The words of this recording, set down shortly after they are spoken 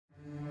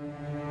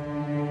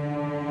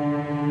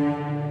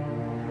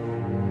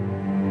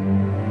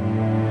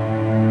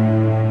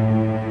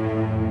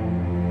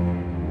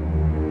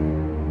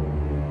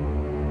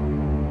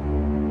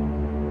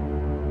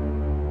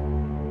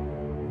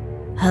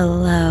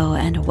Hello,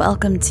 and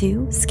welcome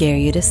to Scare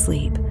You to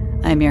Sleep.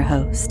 I'm your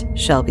host,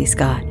 Shelby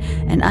Scott,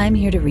 and I'm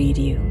here to read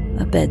you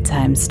a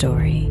bedtime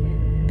story.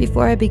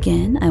 Before I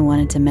begin, I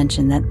wanted to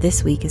mention that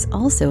this week is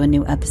also a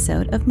new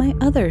episode of my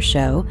other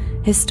show,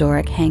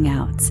 Historic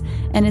Hangouts.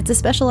 And it's a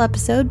special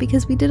episode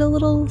because we did a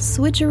little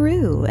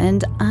switcheroo,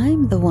 and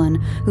I'm the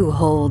one who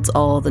holds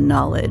all the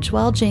knowledge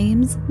while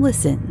James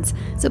listens.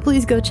 So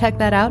please go check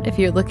that out if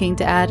you're looking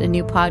to add a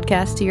new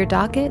podcast to your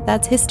docket.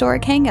 That's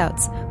Historic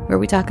Hangouts, where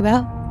we talk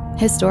about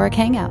historic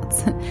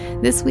hangouts.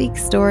 This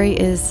week's story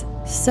is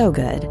so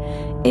good.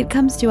 It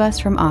comes to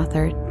us from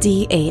author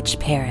D.H.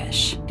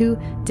 Parrish, who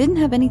didn't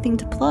have anything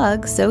to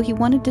plug, so he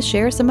wanted to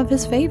share some of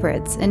his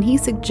favorites, and he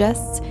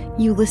suggests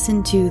you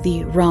listen to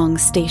the Wrong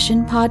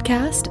Station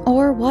podcast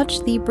or watch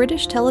the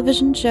British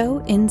television show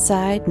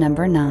Inside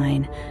Number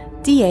 9.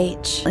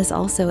 D.H. is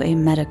also a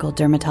medical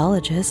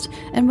dermatologist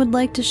and would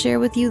like to share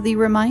with you the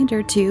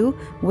reminder to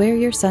wear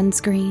your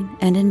sunscreen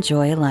and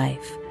enjoy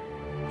life.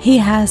 He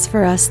has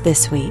for us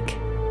this week,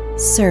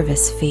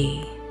 service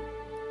fee.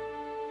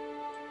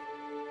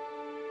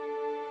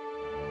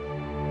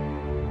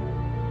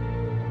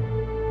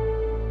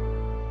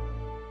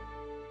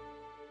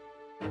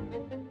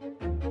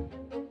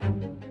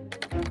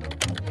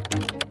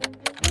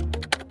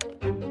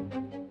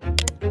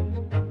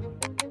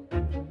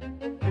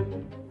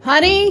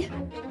 Honey?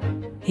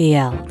 He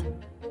yelled.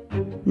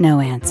 No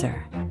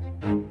answer.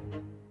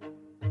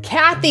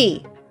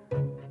 Kathy!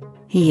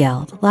 He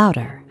yelled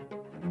louder.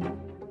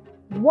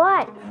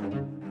 What?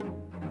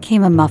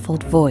 Came a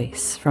muffled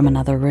voice from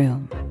another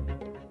room.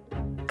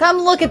 Come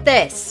look at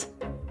this!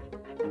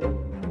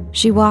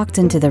 She walked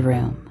into the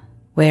room,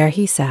 where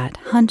he sat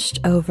hunched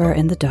over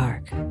in the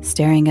dark,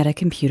 staring at a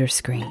computer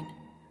screen,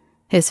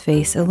 his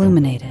face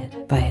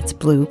illuminated by its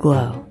blue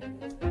glow.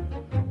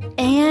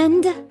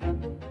 And?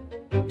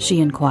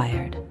 She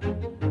inquired.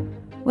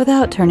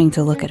 Without turning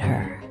to look at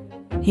her,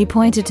 he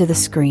pointed to the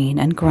screen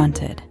and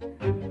grunted.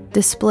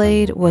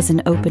 Displayed was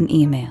an open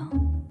email.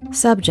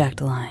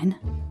 Subject line,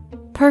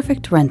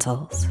 Perfect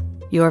Rentals.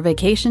 Your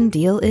vacation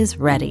deal is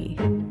ready.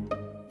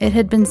 It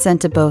had been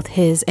sent to both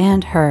his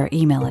and her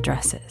email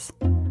addresses.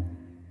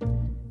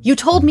 You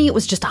told me it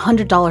was just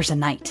 $100 a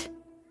night.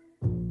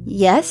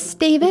 Yes,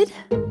 David?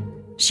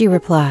 She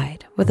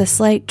replied with a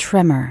slight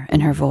tremor in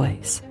her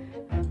voice,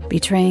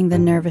 betraying the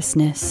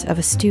nervousness of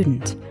a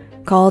student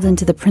called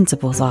into the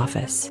principal's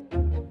office.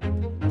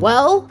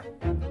 Well,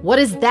 what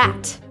is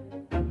that?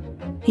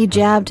 He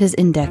jabbed his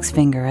index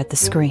finger at the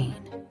screen.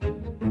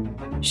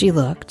 She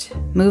looked,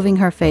 moving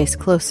her face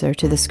closer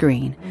to the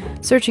screen,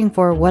 searching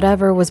for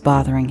whatever was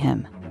bothering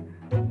him.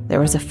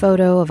 There was a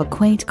photo of a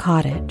quaint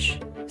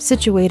cottage,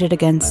 situated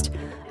against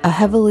a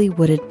heavily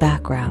wooded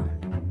background.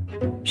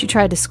 She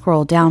tried to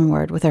scroll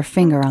downward with her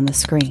finger on the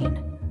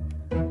screen.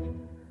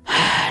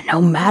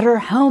 No matter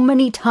how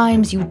many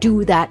times you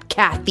do that,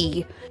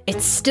 Kathy,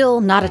 it's still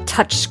not a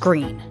touch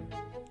screen.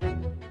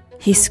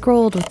 He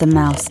scrolled with the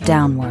mouse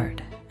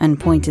downward and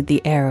pointed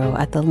the arrow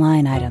at the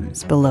line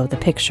items below the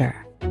picture.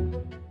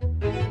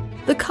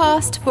 The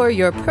cost for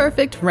your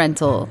perfect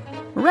rental.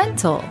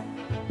 Rental.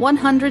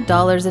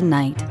 $100 a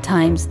night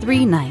times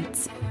 3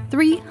 nights.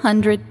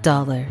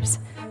 $300.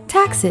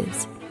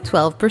 Taxes.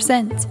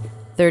 12%.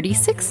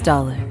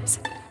 $36.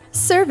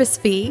 Service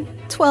fee.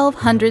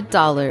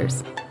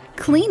 $1,200.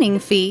 Cleaning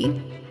fee.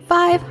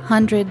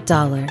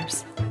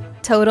 $500.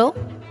 Total.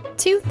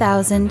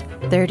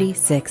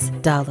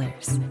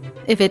 $2,036.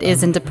 If it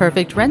isn't a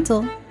perfect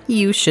rental,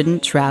 you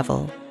shouldn't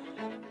travel.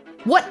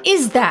 What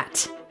is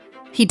that?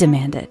 He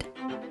demanded.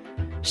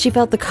 She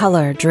felt the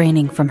color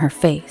draining from her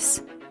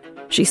face.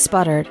 She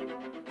sputtered.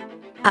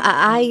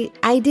 I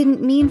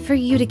didn't mean for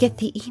you to get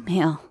the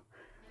email.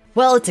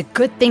 Well, it's a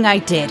good thing I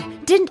did.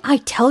 Didn't I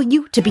tell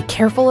you to be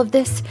careful of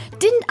this?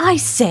 Didn't I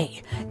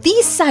say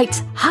these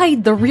sites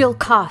hide the real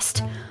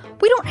cost?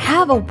 We don't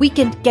have a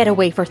weekend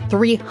getaway for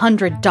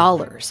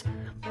 $300,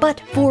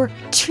 but for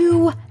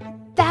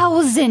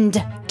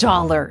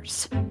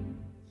 $2,000,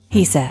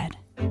 he said,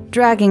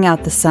 dragging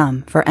out the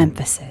sum for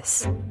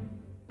emphasis.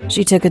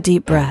 She took a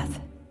deep breath.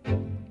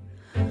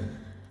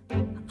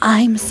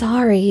 I'm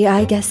sorry,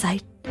 I guess I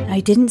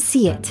didn't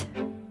see it.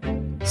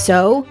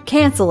 So,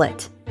 cancel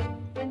it.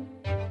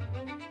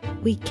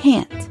 We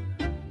can't,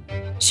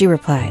 she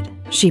replied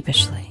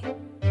sheepishly.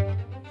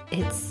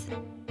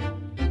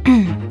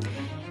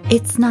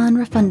 It's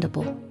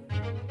non-refundable.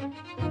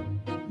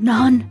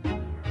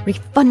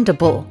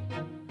 Non-refundable.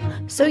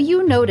 So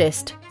you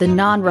noticed the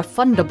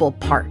non-refundable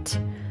part,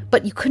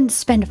 but you couldn't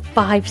spend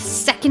 5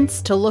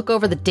 seconds to look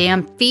over the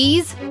damn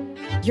fees?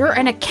 You're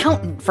an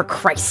accountant, for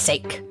Christ's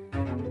sake.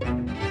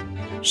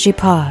 She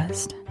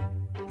paused,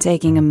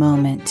 taking a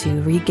moment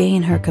to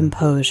regain her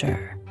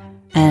composure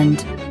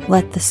and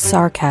let the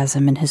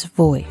sarcasm in his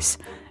voice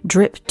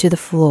drip to the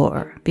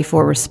floor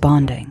before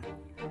responding.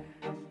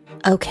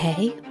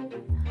 Okay.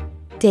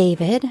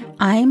 David,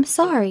 I'm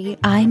sorry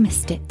I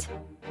missed it.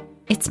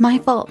 It's my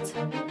fault.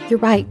 You're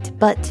right,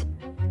 but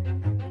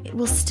it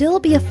will still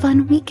be a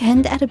fun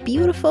weekend at a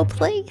beautiful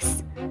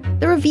place.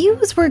 The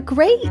reviews were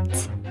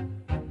great.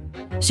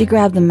 She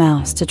grabbed the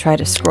mouse to try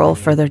to scroll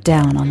further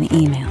down on the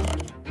email.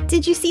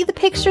 Did you see the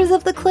pictures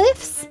of the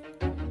cliffs?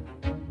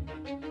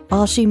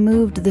 While she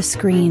moved the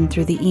screen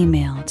through the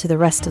email to the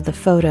rest of the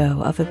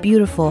photo of a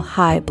beautiful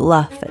high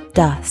bluff at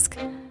dusk,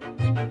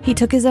 he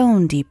took his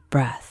own deep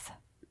breath.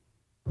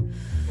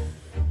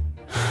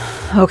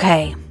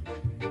 Okay,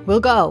 we'll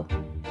go.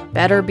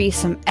 Better be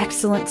some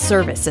excellent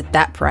service at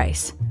that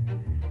price.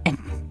 And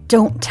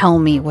don't tell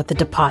me what the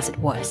deposit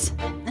was.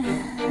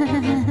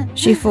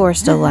 She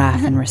forced a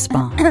laugh in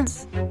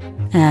response,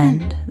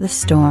 and the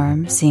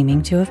storm,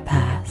 seeming to have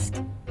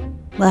passed,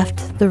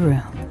 left the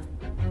room.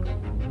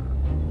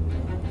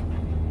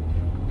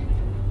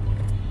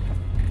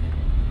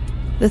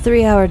 The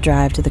 3-hour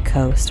drive to the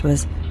coast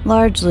was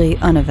largely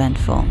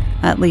uneventful,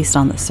 at least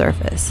on the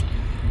surface.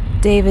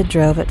 David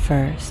drove at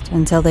first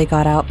until they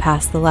got out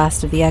past the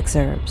last of the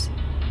exurbs.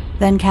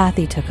 Then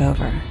Kathy took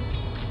over.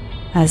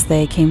 As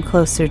they came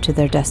closer to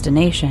their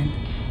destination,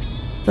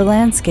 the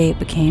landscape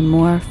became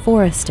more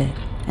forested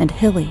and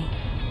hilly,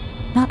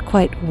 not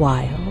quite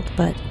wild,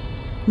 but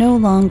no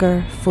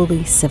longer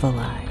fully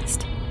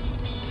civilized.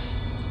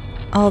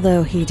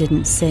 Although he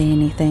didn't say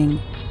anything,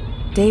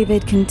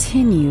 David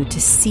continued to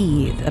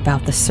seethe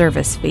about the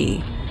service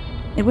fee.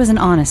 It was an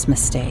honest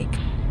mistake,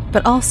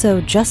 but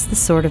also just the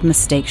sort of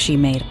mistake she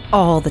made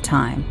all the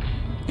time.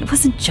 It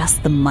wasn't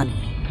just the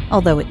money,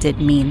 although it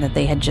did mean that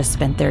they had just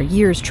spent their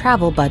year's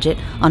travel budget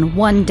on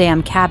one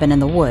damn cabin in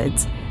the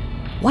woods.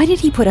 Why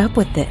did he put up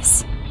with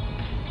this?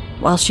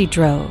 While she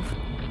drove,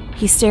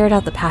 he stared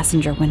out the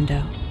passenger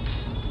window,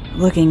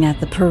 looking at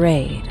the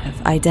parade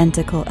of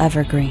identical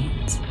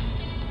evergreens.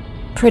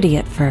 Pretty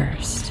at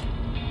first,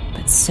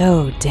 but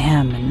so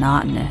damn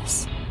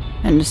monotonous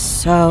and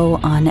so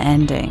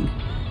unending.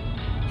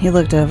 He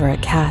looked over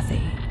at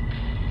Kathy,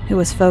 who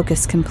was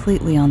focused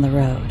completely on the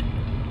road,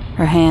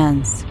 her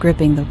hands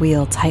gripping the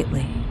wheel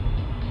tightly.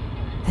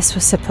 This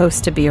was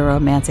supposed to be a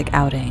romantic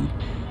outing,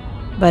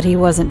 but he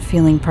wasn't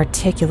feeling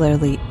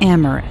particularly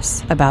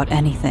amorous about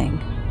anything.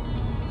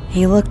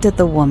 He looked at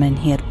the woman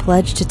he had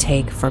pledged to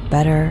take for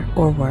better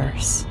or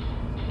worse,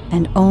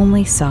 and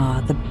only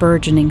saw the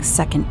burgeoning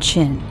second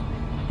chin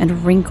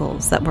and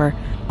wrinkles that were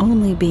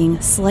only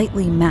being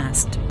slightly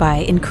masked by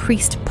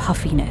increased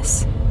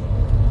puffiness.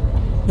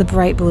 The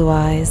bright blue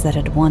eyes that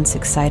had once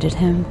excited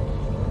him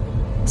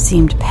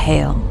seemed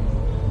pale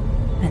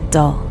and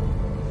dull.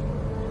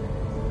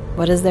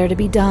 What is there to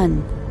be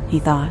done, he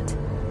thought.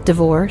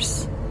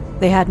 Divorce?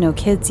 They had no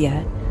kids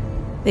yet.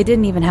 They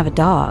didn't even have a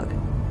dog.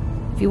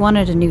 If he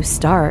wanted a new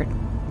start,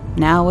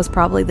 now was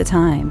probably the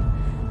time.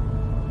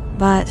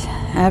 But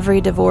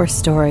every divorce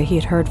story he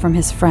had heard from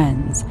his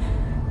friends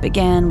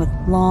began with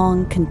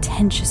long,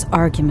 contentious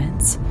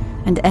arguments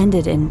and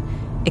ended in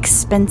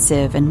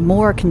expensive and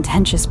more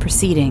contentious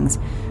proceedings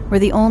where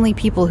the only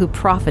people who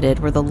profited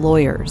were the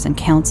lawyers and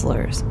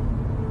counselors.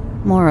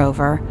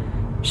 Moreover,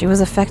 she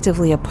was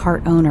effectively a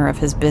part owner of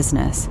his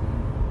business.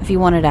 If he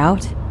wanted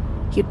out,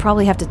 he'd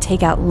probably have to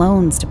take out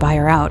loans to buy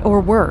her out,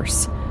 or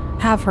worse,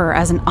 have her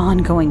as an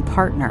ongoing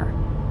partner.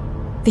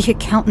 The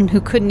accountant who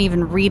couldn't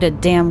even read a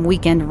damn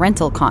weekend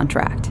rental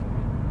contract.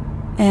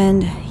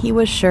 And he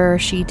was sure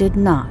she did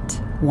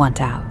not want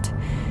out.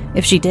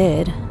 If she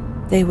did,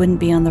 they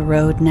wouldn't be on the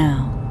road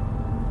now.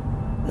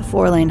 The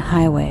 4-lane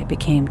highway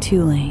became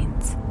 2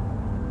 lanes.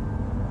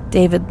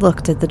 David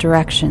looked at the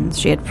directions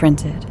she had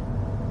printed.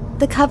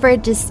 The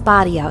coverage is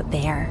spotty out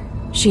there,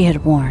 she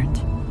had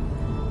warned.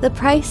 The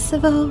price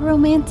of a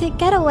romantic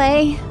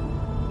getaway.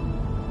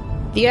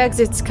 The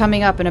exit's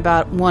coming up in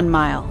about 1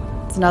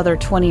 mile. It's another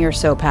 20 or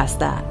so past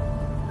that.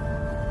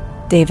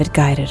 David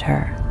guided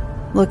her.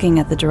 Looking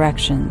at the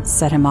directions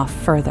set him off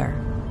further.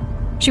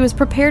 She was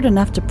prepared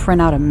enough to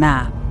print out a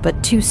map,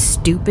 but too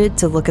stupid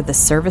to look at the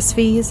service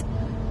fees.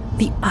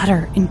 The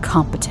utter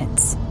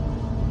incompetence.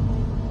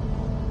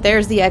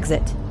 There's the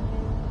exit,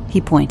 he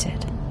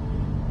pointed.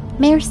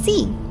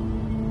 Merci.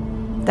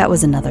 That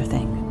was another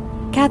thing.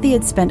 Kathy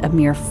had spent a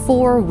mere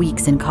 4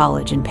 weeks in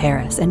college in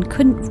Paris and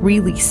couldn't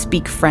really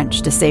speak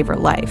French to save her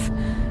life.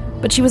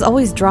 But she was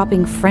always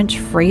dropping French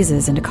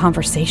phrases into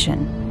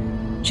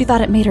conversation. She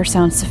thought it made her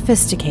sound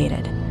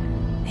sophisticated.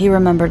 He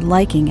remembered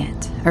liking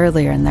it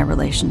earlier in their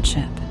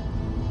relationship.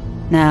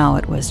 Now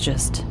it was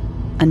just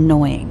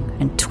annoying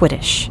and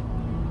twittish.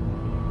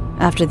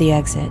 After the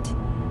exit,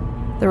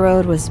 the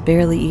road was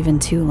barely even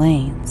 2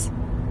 lanes,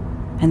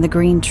 and the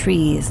green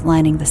trees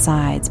lining the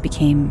sides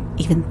became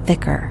even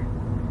thicker,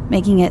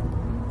 making it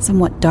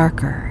somewhat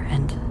darker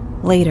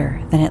and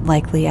later than it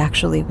likely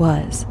actually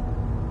was.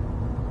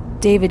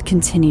 David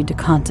continued to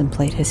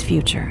contemplate his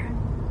future.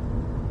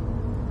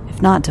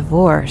 If not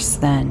divorce,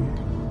 then...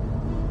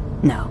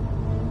 No,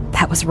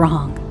 that was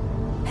wrong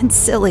and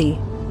silly.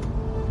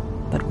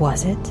 But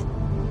was it?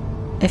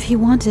 If he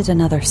wanted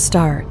another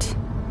start,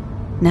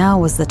 now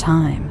was the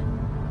time.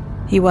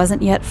 He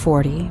wasn't yet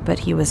 40, but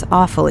he was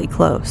awfully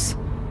close.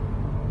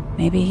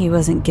 Maybe he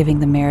wasn't giving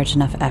the marriage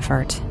enough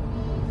effort.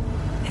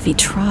 If he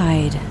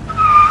tried...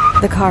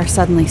 The car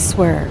suddenly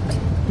swerved,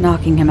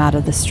 knocking him out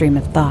of the stream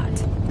of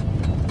thought.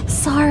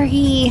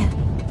 Sorry.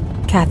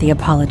 Kathy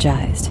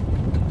apologized.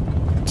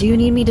 Do you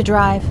need me to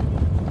drive?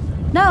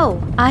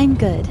 No, I'm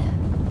good.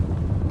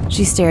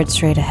 She stared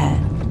straight ahead,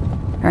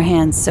 her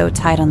hands so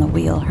tight on the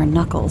wheel her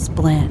knuckles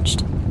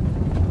blanched.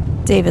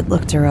 David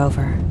looked her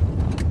over.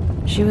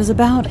 She was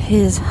about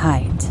his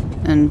height,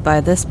 and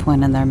by this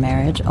point in their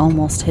marriage,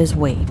 almost his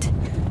weight.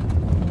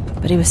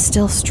 But he was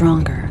still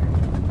stronger.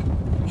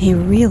 He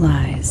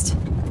realized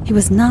he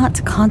was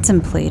not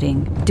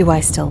contemplating, do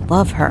I still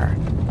love her,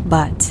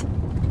 but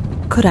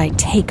could I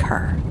take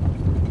her?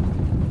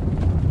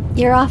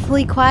 You're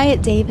awfully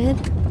quiet, David.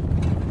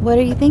 What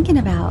are you thinking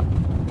about?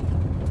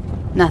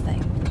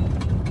 Nothing.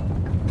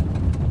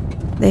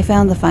 They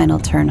found the final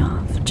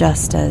turnoff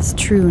just as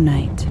true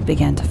night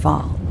began to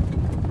fall.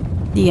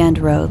 The end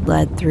road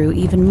led through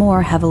even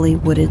more heavily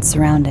wooded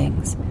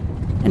surroundings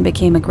and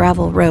became a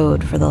gravel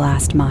road for the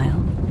last mile,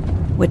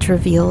 which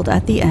revealed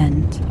at the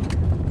end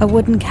a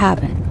wooden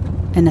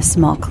cabin in a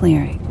small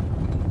clearing.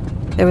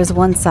 There was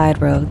one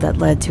side road that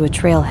led to a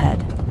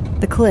trailhead,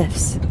 the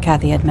cliffs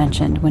Kathy had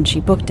mentioned when she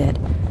booked it,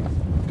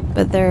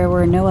 but there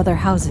were no other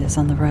houses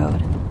on the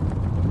road.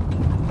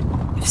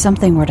 If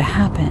something were to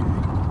happen,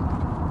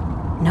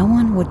 no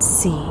one would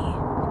see.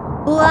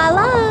 La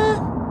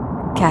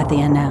la!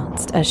 Kathy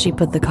announced as she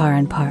put the car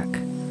in park.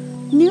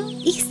 New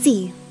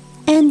easy.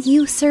 And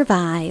you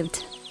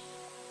survived.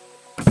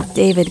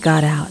 David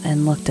got out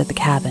and looked at the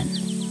cabin.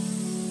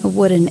 A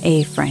wooden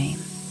A-frame.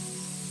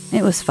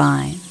 It was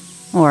fine,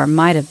 or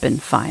might have been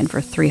fine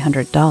for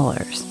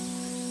 $300.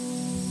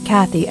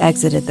 Kathy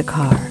exited the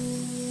car,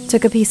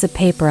 took a piece of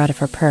paper out of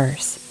her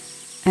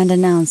purse, and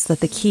announced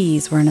that the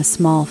keys were in a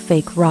small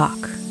fake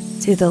rock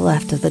to the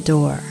left of the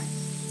door.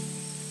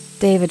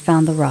 David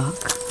found the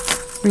rock,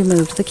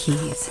 removed the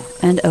keys,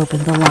 and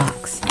opened the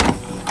locks.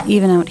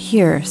 Even out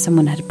here,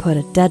 someone had put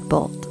a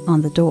deadbolt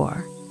on the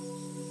door.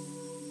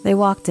 They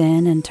walked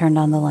in and turned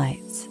on the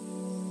lights.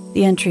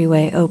 The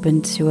entryway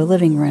opened to a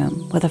living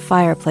room with a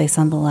fireplace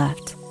on the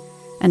left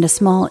and a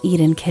small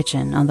eat-in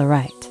kitchen on the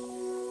right.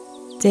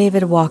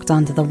 David walked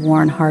onto the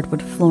worn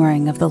hardwood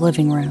flooring of the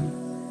living room,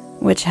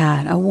 which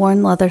had a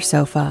worn leather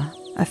sofa,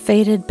 a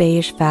faded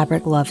beige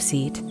fabric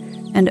loveseat,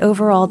 and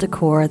overall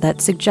decor that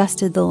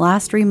suggested the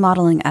last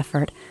remodeling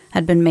effort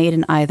had been made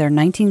in either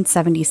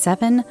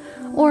 1977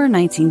 or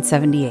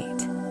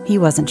 1978. He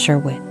wasn't sure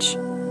which.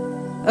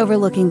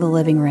 Overlooking the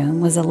living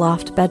room was a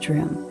loft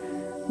bedroom,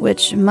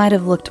 which might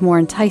have looked more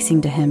enticing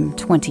to him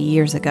 20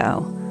 years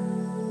ago.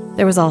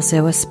 There was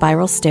also a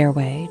spiral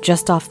stairway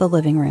just off the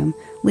living room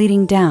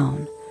leading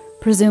down,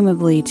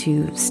 presumably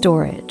to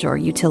storage or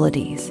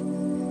utilities.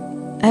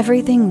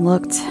 Everything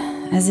looked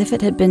as if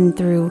it had been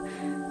through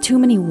too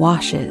many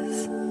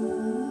washes.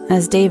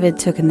 As David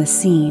took in the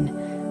scene,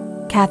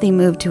 Kathy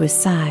moved to his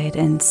side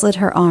and slid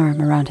her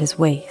arm around his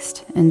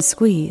waist and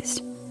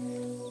squeezed.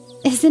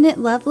 Isn't it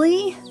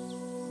lovely?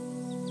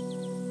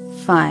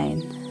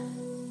 Fine.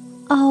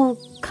 Oh,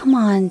 come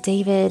on,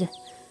 David.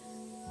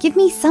 Give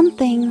me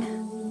something.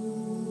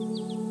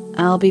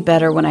 I'll be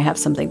better when I have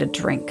something to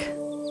drink.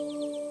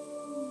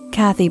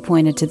 Kathy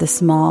pointed to the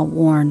small,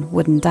 worn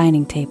wooden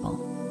dining table.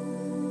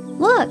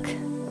 Look,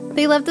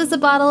 they left us a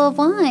bottle of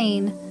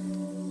wine.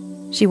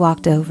 She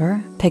walked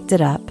over, picked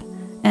it up,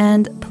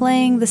 and,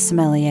 playing the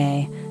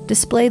sommelier,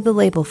 displayed the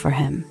label for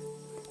him.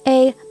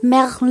 A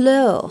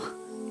Merlot.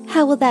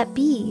 How will that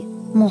be,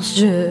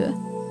 monsieur?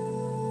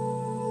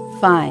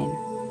 Fine.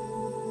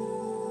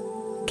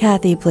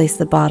 Kathy placed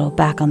the bottle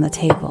back on the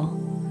table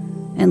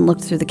and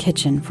looked through the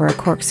kitchen for a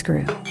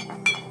corkscrew.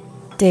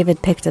 David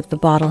picked up the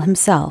bottle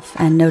himself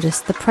and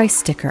noticed the price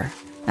sticker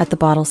at the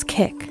bottle's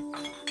kick.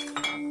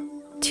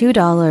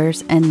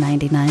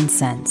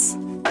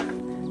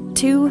 $2.99.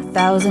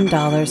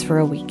 $2,000 for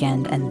a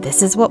weekend, and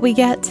this is what we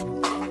get?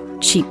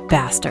 Cheap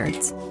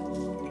bastards.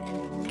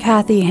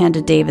 Kathy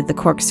handed David the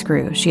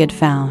corkscrew she had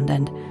found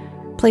and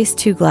placed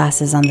 2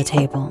 glasses on the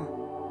table.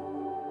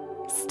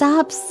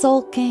 Stop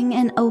sulking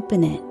and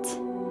open it.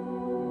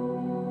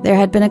 There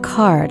had been a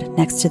card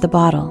next to the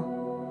bottle.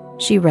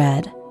 She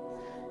read,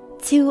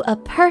 To a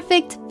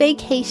perfect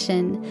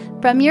vacation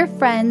from your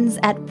friends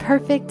at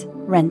Perfect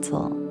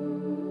Rental.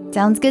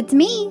 Sounds good to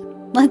me.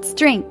 Let's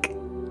drink.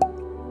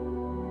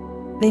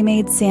 They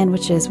made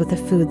sandwiches with the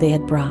food they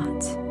had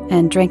brought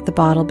and drank the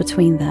bottle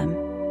between them.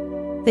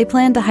 They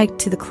planned to hike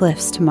to the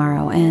cliffs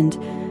tomorrow, and,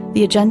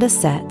 the agenda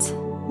set,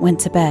 went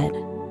to bed.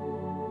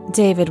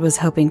 David was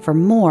hoping for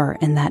more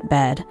in that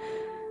bed,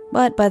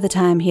 but by the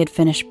time he had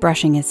finished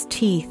brushing his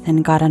teeth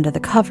and got under the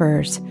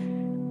covers,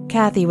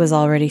 Kathy was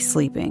already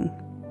sleeping.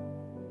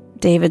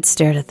 David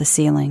stared at the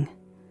ceiling.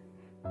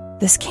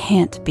 This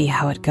can't be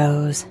how it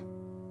goes.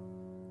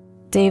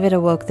 David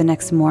awoke the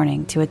next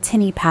morning to a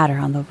tinny patter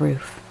on the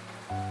roof.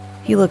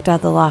 He looked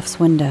out the loft's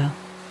window.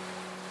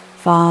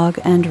 Fog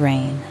and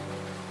rain.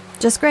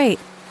 Just great.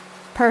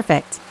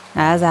 Perfect,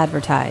 as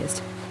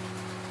advertised.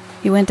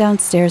 He went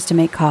downstairs to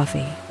make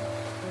coffee.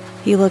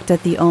 He looked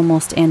at the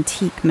almost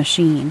antique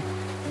machine,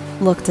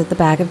 looked at the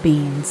bag of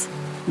beans,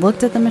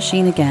 looked at the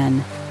machine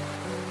again,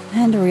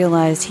 and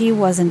realized he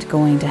wasn't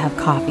going to have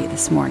coffee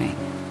this morning.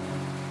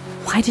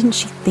 Why didn't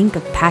she think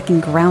of packing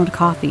ground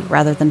coffee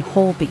rather than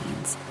whole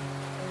beans?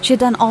 She had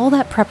done all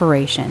that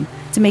preparation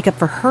to make up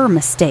for her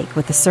mistake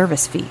with the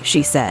service fee,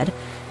 she said,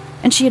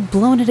 and she had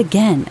blown it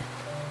again.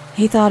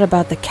 He thought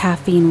about the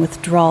caffeine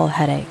withdrawal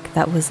headache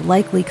that was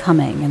likely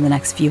coming in the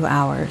next few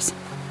hours.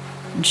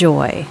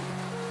 Joy.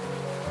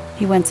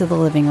 He went to the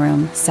living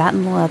room, sat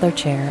in the leather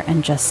chair,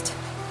 and just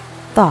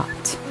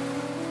thought.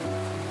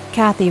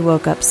 Kathy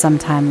woke up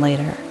sometime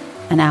later,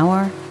 an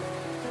hour,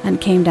 and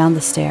came down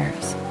the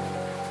stairs.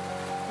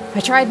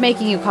 I tried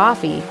making you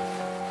coffee.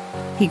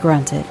 He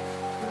grunted.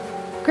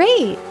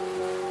 Great.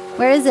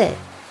 Where is it?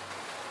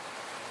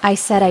 I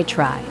said I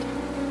tried.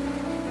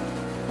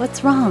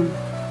 What's wrong?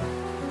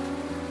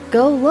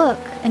 Go look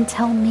and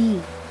tell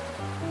me.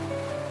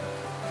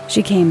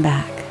 She came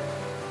back.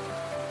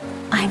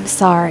 I'm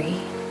sorry.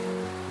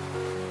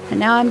 And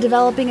now I'm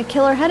developing a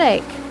killer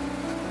headache.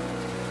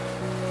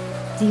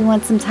 Do you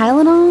want some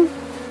Tylenol?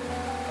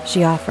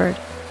 She offered.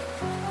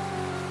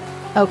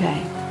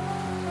 Okay.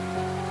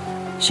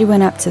 She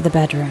went up to the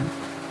bedroom,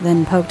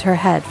 then poked her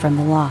head from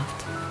the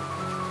loft.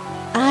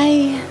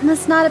 I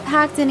must not have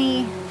packed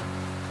any,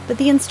 but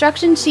the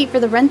instruction sheet for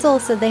the rental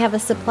said they have a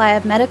supply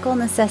of medical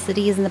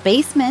necessities in the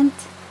basement.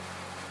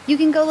 You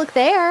can go look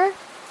there.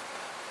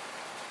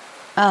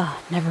 Oh,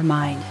 never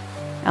mind.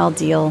 I'll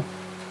deal.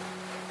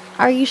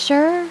 Are you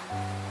sure?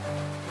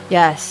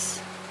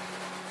 Yes.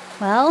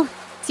 Well,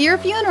 it's your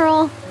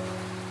funeral.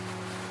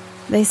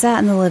 They sat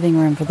in the living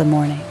room for the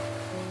morning.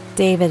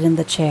 David in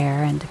the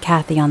chair and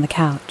Kathy on the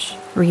couch,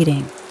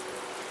 reading.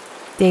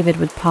 David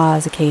would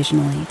pause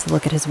occasionally to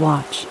look at his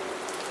watch.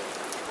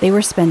 They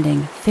were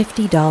spending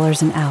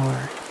 $50 an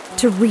hour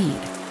to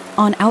read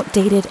on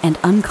outdated and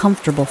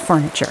uncomfortable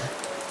furniture.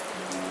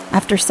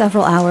 After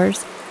several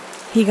hours,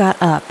 he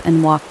got up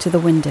and walked to the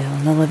window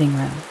in the living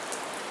room.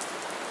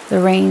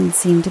 The rain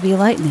seemed to be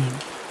lightening.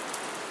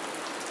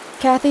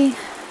 Kathy,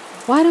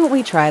 why don't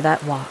we try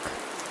that walk?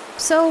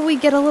 So we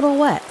get a little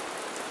wet.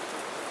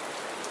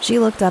 She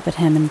looked up at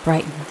him and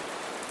brightened.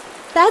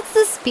 That's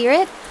the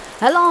spirit.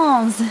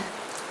 Allons.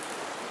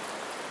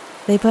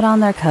 They put on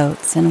their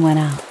coats and went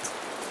out.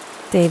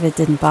 David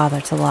didn't bother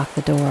to lock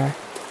the door.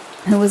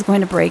 Who was going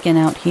to break in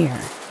out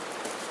here?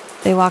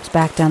 They walked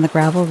back down the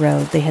gravel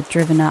road they had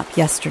driven up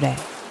yesterday,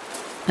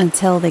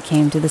 until they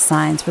came to the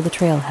signs for the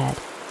trailhead.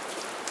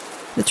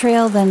 The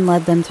trail then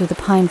led them through the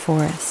pine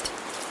forest,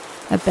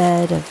 a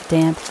bed of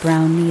damp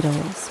brown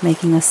needles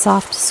making a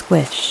soft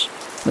squish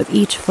with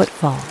each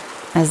footfall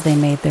as they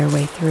made their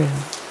way through.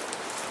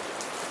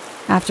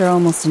 After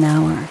almost an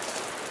hour,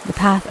 the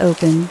path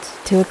opened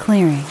to a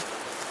clearing.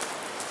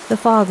 The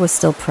fog was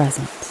still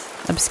present,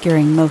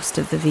 obscuring most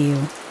of the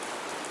view.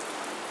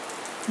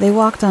 They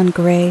walked on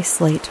gray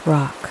slate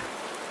rock,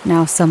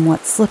 now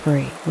somewhat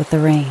slippery with the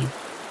rain,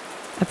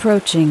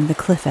 approaching the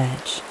cliff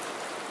edge.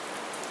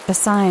 A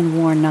sign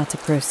warned not to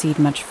proceed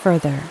much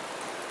further,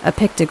 a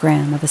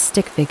pictogram of a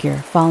stick figure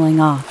falling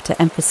off to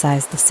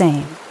emphasize the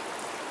same.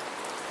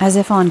 As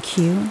if on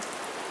cue,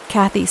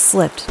 Kathy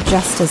slipped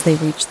just as they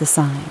reached the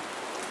sign,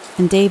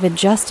 and David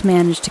just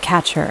managed to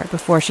catch her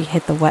before she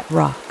hit the wet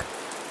rock.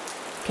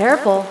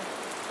 Careful.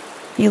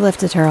 He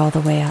lifted her all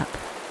the way up.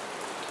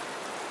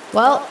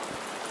 Well,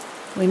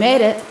 we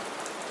made it,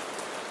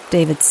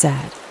 David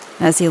said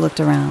as he looked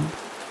around.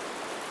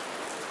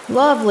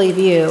 Lovely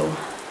view.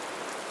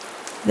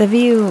 The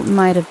view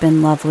might have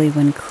been lovely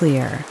when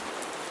clear,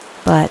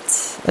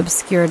 but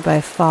obscured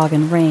by fog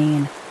and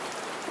rain,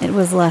 it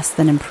was less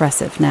than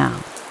impressive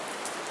now.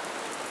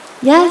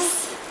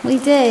 Yes, we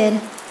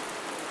did.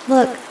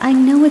 Look, I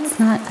know it's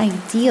not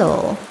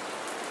ideal.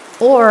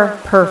 Or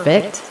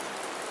perfect.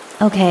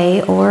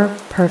 Okay, or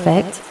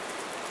perfect.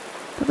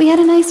 But we had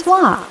a nice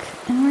walk,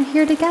 and we're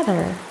here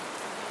together.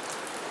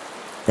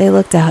 They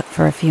looked out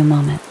for a few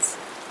moments.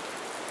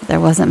 There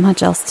wasn't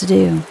much else to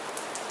do.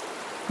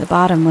 The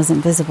bottom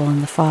wasn't visible in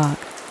the fog.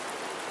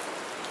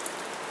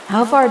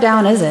 How far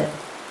down is it?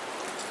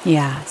 He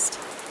asked.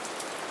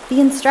 The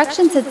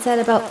instructions had said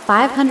about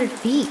 500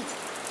 feet.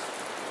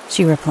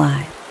 She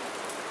replied.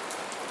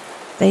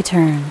 They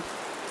turned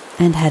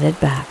and headed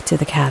back to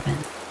the cabin.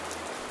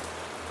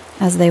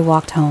 As they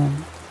walked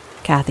home,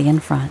 Kathy in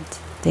front,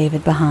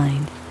 David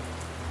behind,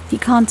 he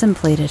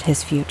contemplated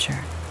his future.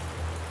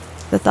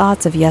 The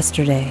thoughts of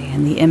yesterday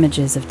and the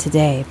images of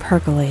today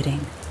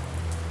percolating.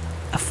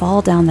 A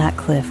fall down that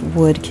cliff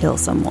would kill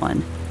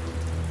someone.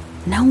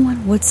 No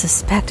one would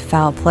suspect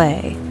foul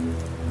play.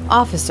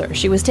 Officer,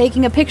 she was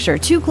taking a picture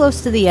too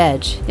close to the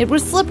edge. It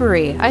was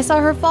slippery. I saw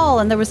her fall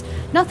and there was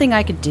nothing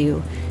I could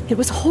do. It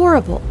was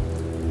horrible.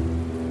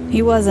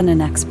 He wasn't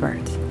an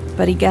expert,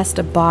 but he guessed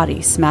a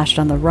body smashed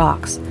on the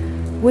rocks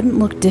wouldn't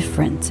look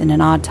different in an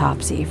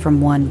autopsy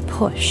from one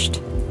pushed.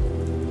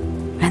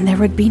 And there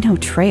would be no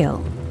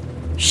trail.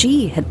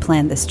 She had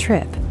planned this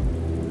trip.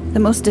 The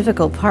most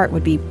difficult part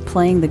would be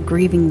playing the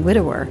grieving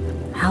widower.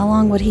 How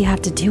long would he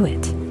have to do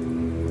it?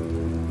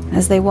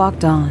 As they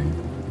walked on,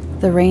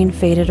 the rain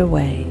faded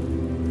away,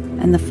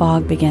 and the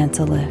fog began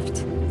to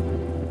lift,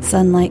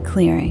 sunlight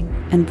clearing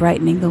and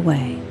brightening the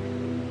way.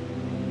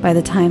 By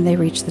the time they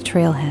reached the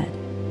trailhead,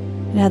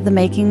 it had the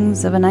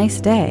makings of a nice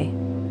day.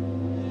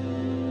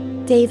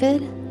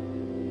 David,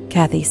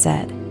 Kathy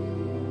said.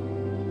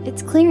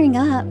 It's clearing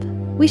up.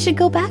 We should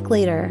go back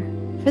later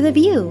for the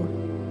view.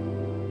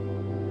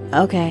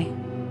 Okay,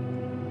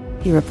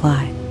 he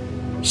replied.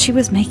 She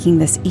was making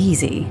this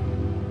easy.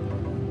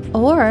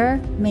 Or,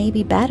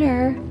 maybe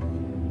better,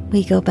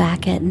 we go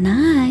back at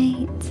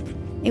night.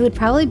 It would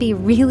probably be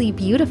really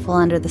beautiful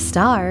under the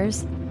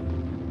stars.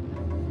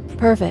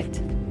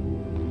 Perfect.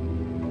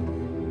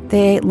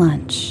 They ate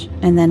lunch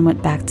and then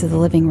went back to the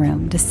living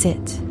room to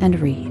sit and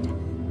read.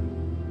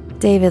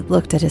 David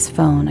looked at his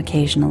phone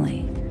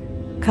occasionally.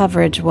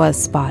 Coverage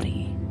was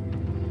spotty.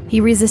 He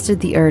resisted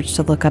the urge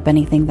to look up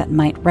anything that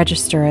might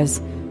register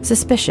as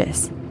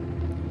suspicious.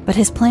 But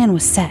his plan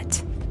was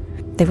set.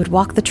 They would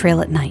walk the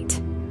trail at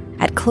night.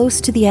 At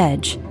close to the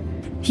edge,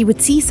 he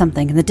would see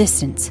something in the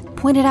distance,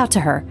 point it out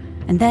to her,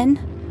 and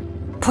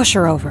then push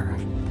her over.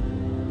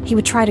 He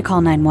would try to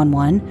call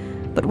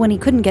 911, but when he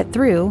couldn't get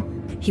through,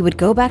 he would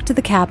go back to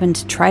the cabin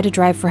to try to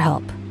drive for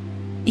help.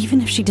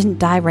 Even if she didn't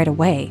die right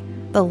away,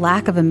 the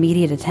lack of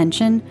immediate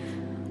attention,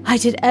 I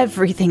did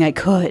everything I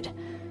could,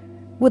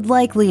 would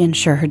likely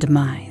ensure her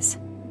demise.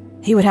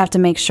 He would have to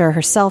make sure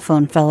her cell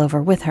phone fell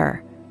over with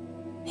her.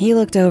 He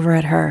looked over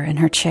at her in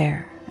her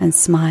chair and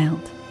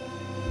smiled.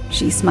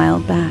 She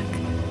smiled back.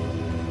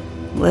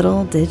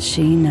 Little did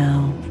she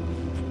know.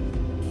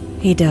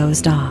 He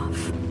dozed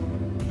off.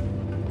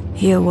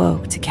 He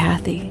awoke to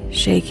Kathy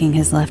shaking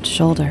his left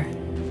shoulder.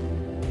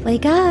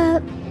 Wake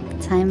up.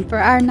 Time for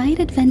our night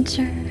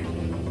adventure.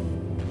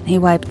 He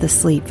wiped the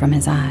sleep from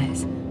his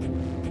eyes.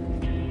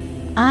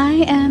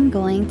 I am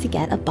going to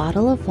get a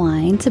bottle of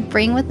wine to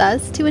bring with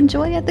us to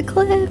enjoy at the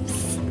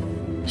cliffs,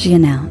 she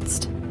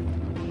announced.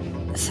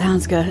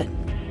 Sounds good.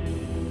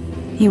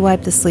 He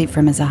wiped the sleep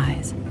from his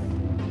eyes.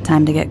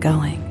 Time to get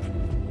going.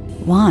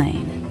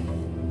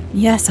 Wine?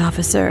 Yes,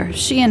 officer.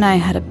 She and I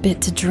had a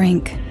bit to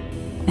drink.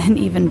 An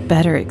even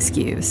better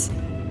excuse.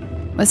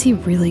 Was he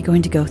really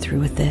going to go through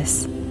with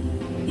this?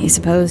 He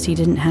supposed he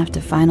didn't have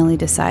to finally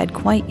decide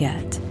quite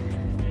yet.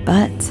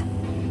 But,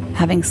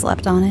 having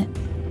slept on it,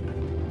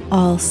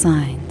 all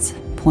signs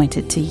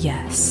pointed to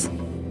yes.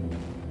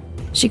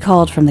 She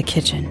called from the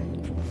kitchen.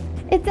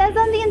 It says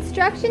on the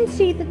instruction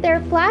sheet that there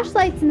are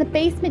flashlights in the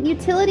basement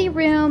utility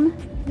room,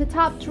 the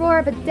top drawer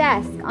of a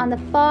desk on the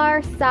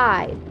far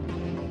side.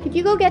 Could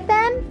you go get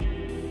them?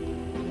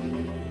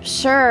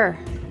 Sure.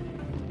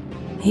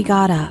 He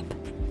got up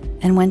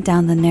and went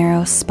down the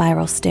narrow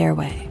spiral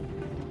stairway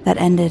that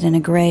ended in a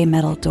gray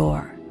metal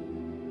door.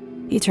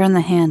 He turned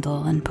the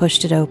handle and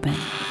pushed it open.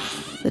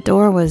 The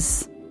door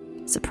was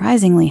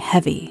surprisingly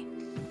heavy.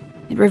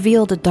 It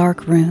revealed a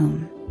dark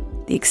room,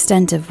 the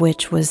extent of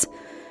which was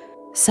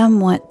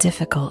somewhat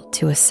difficult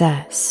to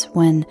assess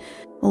when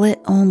lit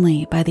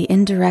only by the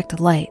indirect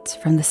light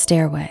from the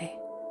stairway.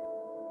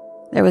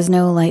 There was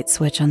no light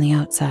switch on the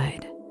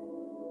outside.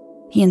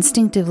 He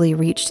instinctively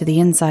reached to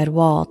the inside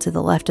wall to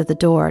the left of the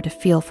door to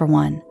feel for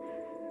one,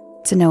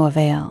 to no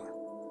avail.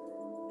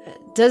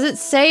 Does it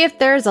say if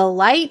there's a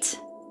light?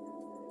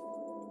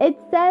 It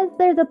says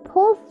there's a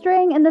pull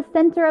string in the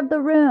center of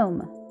the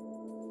room,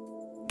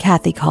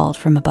 Kathy called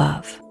from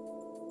above.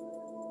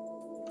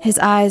 His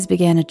eyes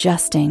began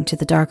adjusting to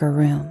the darker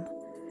room.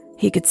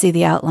 He could see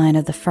the outline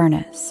of the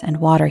furnace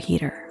and water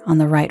heater on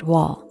the right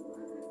wall,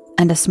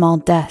 and a small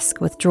desk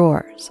with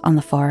drawers on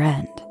the far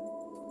end.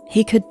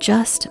 He could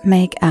just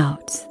make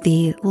out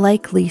the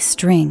likely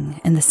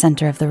string in the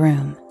center of the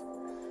room.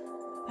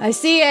 I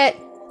see it,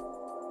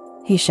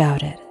 he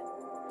shouted.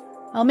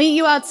 I'll meet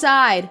you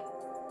outside.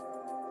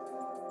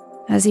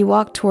 As he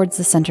walked towards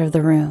the center of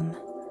the room,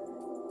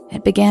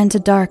 it began to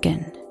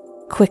darken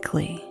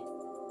quickly.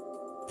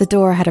 The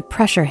door had a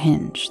pressure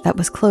hinge that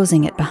was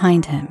closing it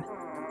behind him.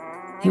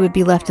 He would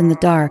be left in the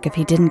dark if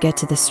he didn't get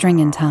to the string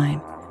in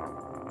time.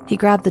 He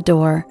grabbed the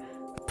door,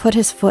 put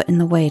his foot in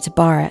the way to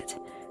bar it,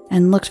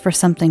 and looked for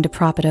something to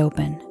prop it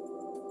open.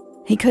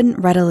 He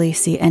couldn't readily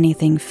see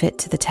anything fit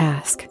to the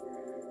task.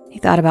 He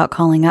thought about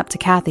calling up to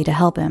Kathy to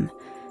help him,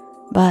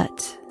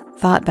 but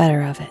thought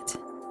better of it.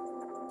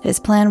 His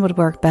plan would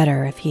work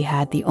better if he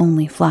had the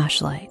only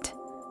flashlight.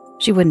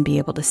 She wouldn't be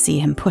able to see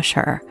him push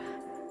her.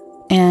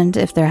 And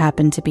if there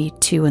happened to be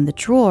two in the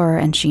drawer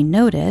and she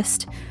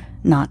noticed,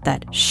 not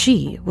that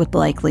she would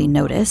likely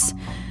notice,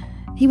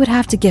 he would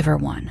have to give her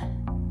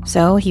one.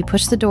 So he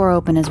pushed the door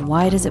open as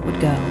wide as it would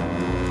go,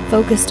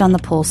 focused on the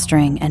pull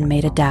string, and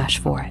made a dash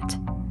for it.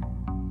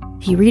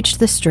 He reached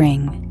the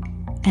string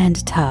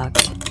and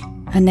tugged.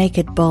 A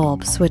naked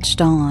bulb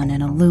switched on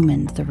and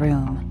illumined the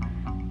room.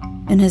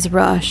 In his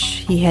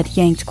rush, he had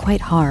yanked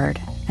quite hard,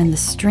 and the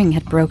string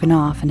had broken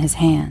off in his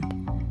hand.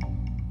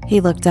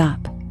 He looked up.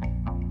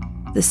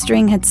 The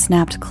string had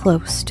snapped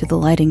close to the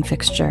lighting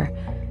fixture.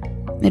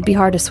 It'd be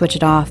hard to switch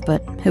it off,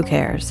 but who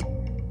cares?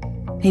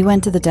 He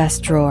went to the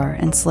desk drawer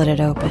and slid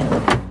it open.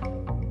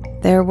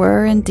 There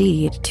were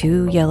indeed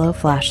 2 yellow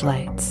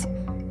flashlights,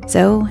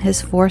 so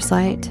his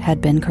foresight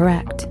had been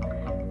correct.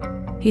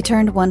 He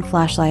turned one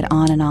flashlight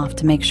on and off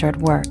to make sure it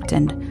worked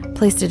and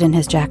placed it in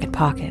his jacket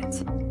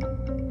pocket.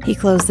 He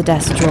closed the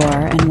desk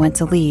drawer and went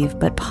to leave,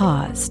 but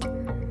paused.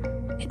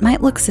 It might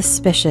look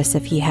suspicious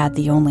if he had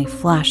the only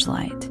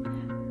flashlight.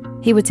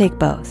 He would take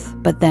both,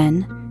 but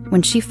then,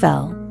 when she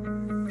fell,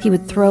 he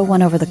would throw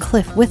one over the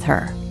cliff with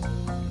her.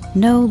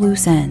 No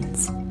loose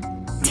ends.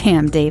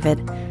 Damn,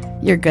 David,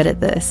 you're good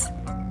at this.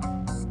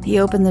 He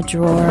opened the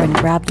drawer and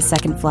grabbed a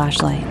second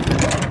flashlight.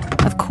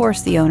 Of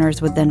course, the owners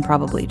would then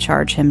probably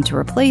charge him to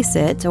replace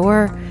it,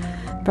 or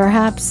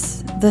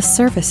perhaps the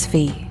service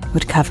fee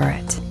would cover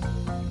it.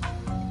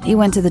 He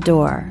went to the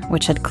door,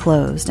 which had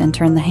closed, and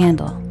turned the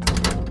handle.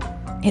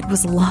 It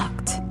was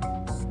locked.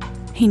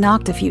 He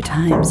knocked a few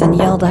times and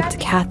yelled up to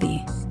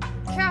Kathy.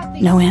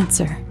 No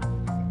answer.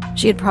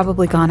 She had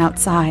probably gone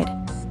outside.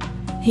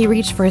 He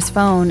reached for his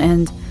phone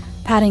and,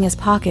 patting his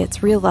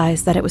pockets,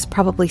 realized that it was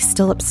probably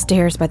still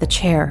upstairs by the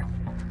chair.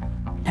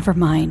 Never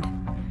mind.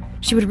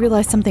 She would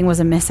realize something was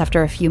amiss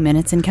after a few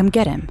minutes and come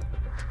get him.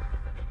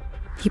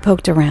 He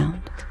poked around.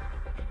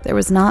 There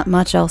was not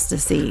much else to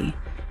see,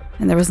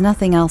 and there was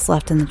nothing else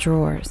left in the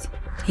drawers.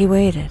 He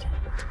waited.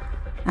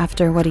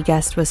 After what he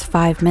guessed was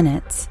 5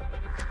 minutes,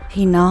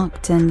 he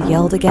knocked and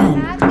yelled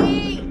again.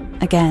 Kathy!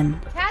 Again.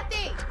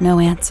 Kathy! No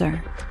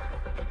answer.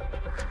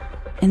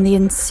 In the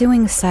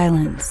ensuing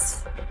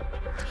silence,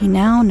 he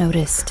now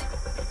noticed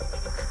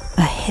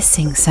a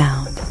hissing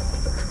sound.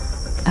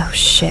 Oh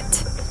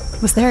shit.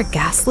 Was there a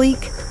gas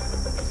leak?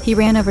 He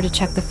ran over to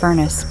check the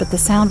furnace, but the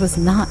sound was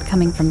not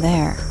coming from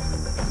there.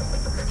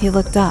 He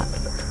looked up.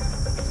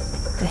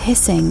 The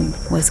hissing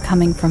was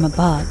coming from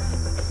above,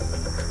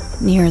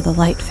 near the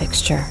light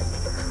fixture.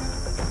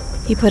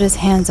 He put his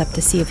hands up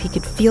to see if he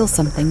could feel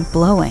something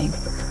blowing.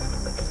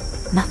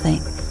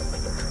 Nothing.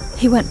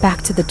 He went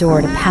back to the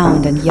door to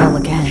pound and yell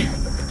again.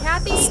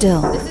 Kathy!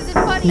 Still, This isn't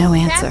funny. no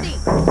answer.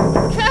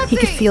 Kathy! He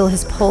could feel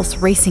his pulse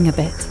racing a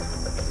bit.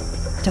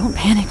 Don't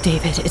panic,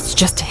 David. It's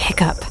just a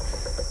hiccup.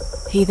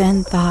 He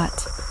then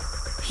thought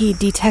he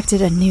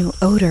detected a new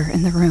odor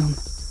in the room.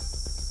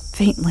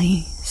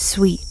 Faintly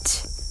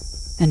sweet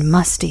and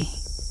musty.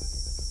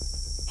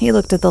 He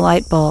looked at the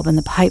light bulb and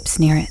the pipes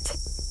near it.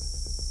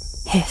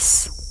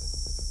 Hiss.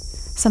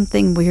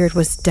 Something weird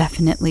was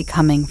definitely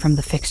coming from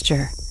the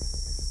fixture.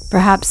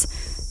 Perhaps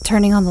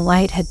turning on the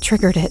light had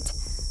triggered it.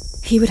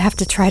 He would have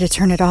to try to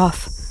turn it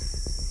off.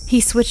 He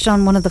switched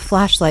on one of the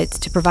flashlights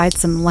to provide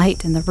some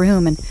light in the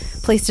room and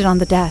placed it on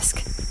the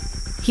desk.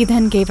 He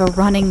then gave a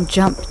running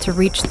jump to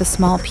reach the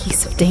small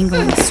piece of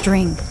dangling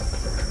string.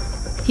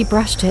 He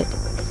brushed it,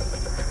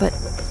 but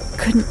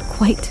couldn't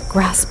quite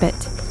grasp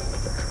it.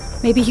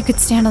 Maybe he could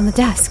stand on the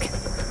desk.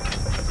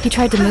 He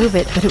tried to move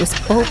it, but it was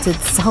bolted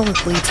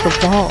solidly to the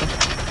wall.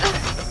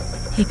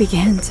 He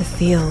began to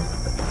feel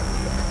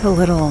a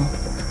little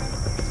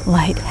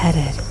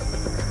lightheaded,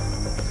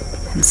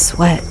 and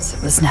sweat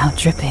was now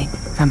dripping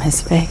from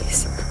his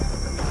face.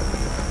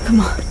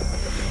 Come on,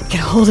 get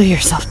a hold of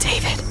yourself,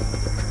 David.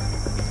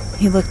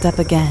 He looked up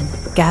again,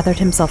 gathered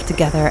himself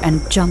together,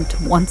 and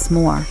jumped once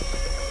more.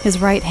 His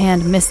right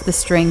hand missed the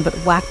string but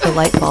whacked the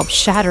light bulb,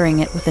 shattering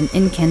it with an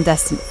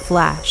incandescent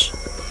flash.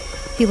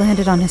 He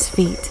landed on his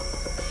feet,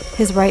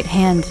 his right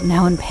hand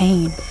now in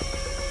pain.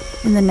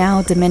 In the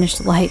now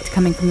diminished light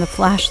coming from the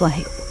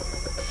flashlight,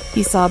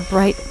 he saw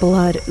bright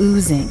blood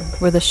oozing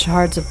where the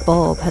shards of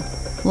bulb had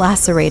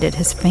lacerated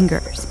his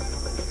fingers.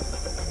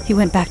 He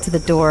went back to the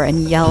door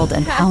and yelled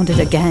and pounded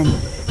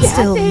again.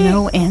 Still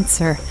no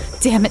answer.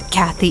 Damn it,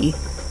 Kathy.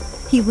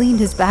 He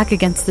leaned his back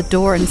against the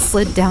door and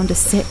slid down to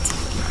sit.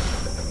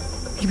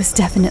 He was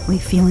definitely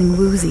feeling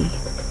woozy.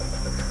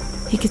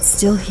 He could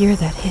still hear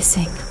that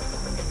hissing.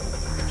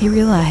 He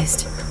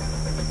realized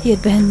he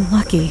had been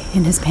lucky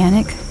in his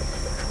panic.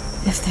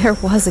 If there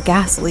was a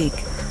gas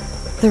leak,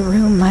 the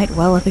room might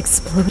well have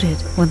exploded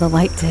when the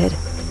light did,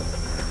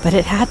 but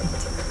it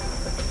hadn't.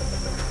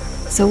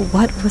 So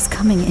what was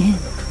coming in?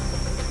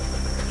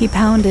 He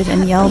pounded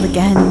and yelled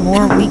again,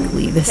 more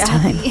weakly this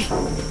time.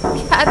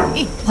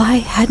 Kathy! Why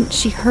hadn't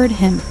she heard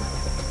him?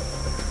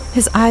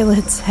 His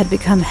eyelids had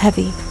become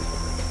heavy.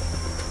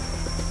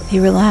 He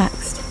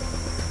relaxed.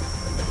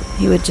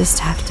 He would just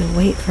have to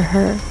wait for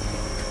her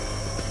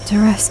to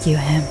rescue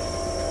him.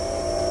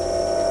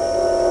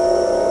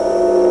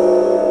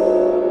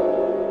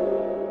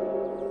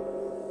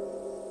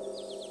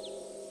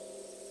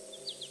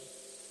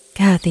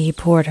 Kathy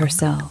poured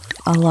herself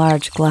a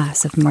large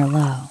glass of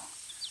Merlot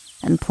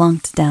and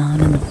plunked down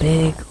in the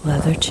big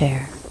leather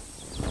chair,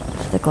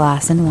 the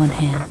glass in one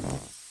hand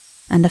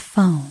and a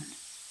phone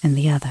in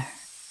the other.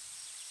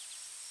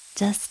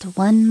 Just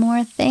one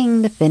more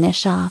thing to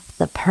finish off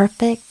the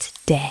perfect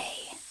day,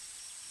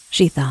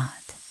 she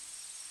thought.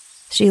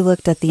 She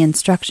looked at the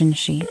instruction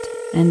sheet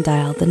and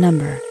dialed the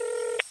number.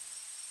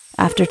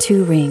 After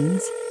 2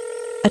 rings,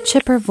 a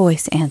chipper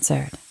voice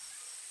answered.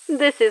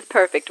 This is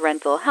Perfect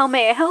Rental. How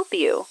may I help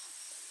you?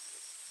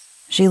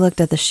 She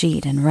looked at the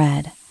sheet and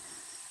read,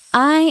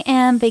 I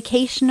am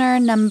vacationer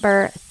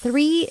number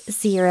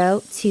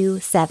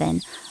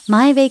 3027.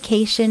 My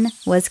vacation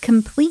was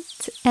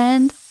complete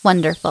and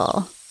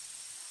wonderful.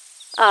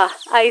 Ah,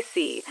 I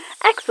see.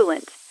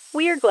 Excellent.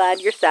 We are glad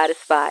you're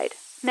satisfied.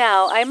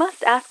 Now, I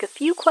must ask a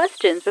few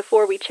questions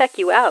before we check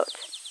you out.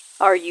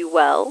 Are you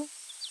well?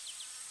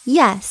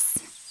 Yes.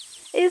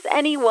 Is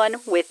anyone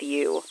with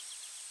you?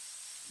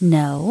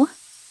 No.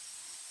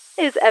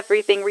 Is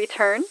everything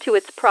returned to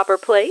its proper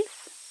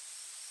place?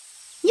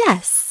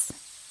 Yes.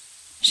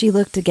 She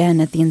looked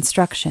again at the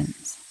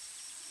instructions.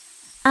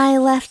 I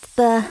left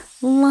the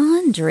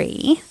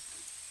laundry.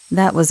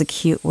 That was a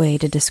cute way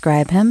to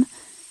describe him.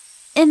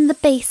 In the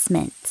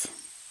basement.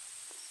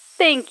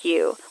 Thank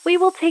you. We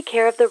will take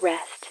care of the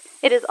rest.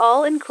 It is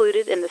all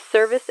included in the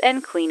service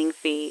and cleaning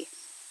fee.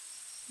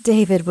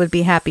 David would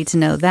be happy to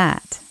know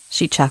that,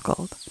 she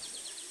chuckled.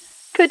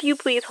 Could you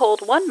please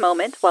hold one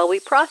moment while we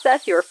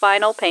process your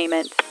final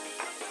payment?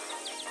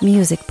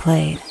 Music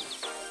played.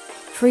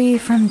 Free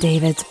from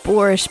David's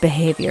boorish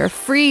behavior,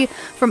 free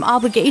from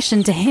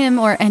obligation to him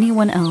or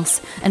anyone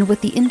else, and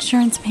with the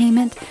insurance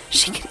payment,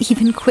 she could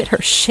even quit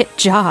her shit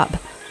job.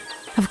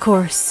 Of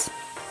course,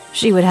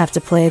 she would have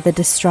to play the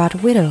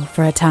distraught widow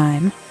for a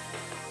time.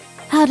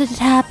 How did it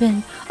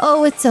happen?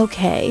 Oh, it's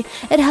okay.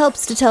 It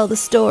helps to tell the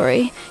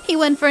story. He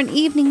went for an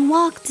evening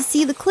walk to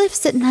see the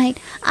cliffs at night.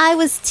 I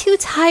was too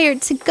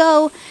tired to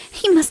go.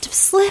 He must have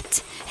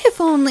slipped. If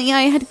only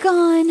I had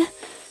gone.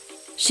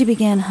 She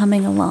began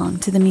humming along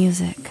to the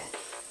music.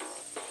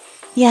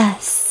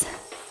 Yes,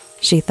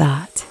 she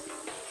thought.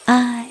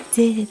 I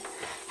did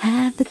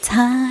have the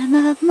time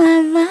of my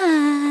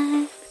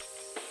life.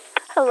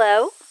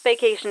 Hello,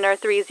 Vacationer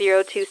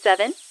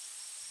 3027?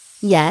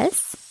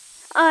 Yes?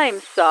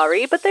 I'm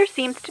sorry, but there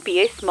seems to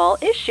be a small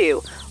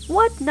issue.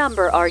 What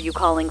number are you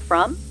calling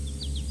from?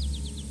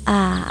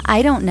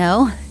 I don't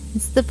know.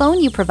 It's the phone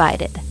you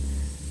provided.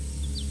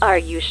 Are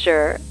you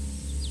sure?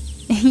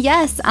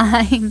 Yes,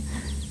 I'm...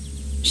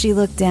 She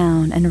looked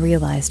down and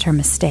realized her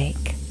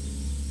mistake.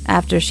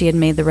 After she had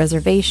made the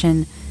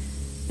reservation,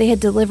 they had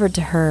delivered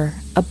to her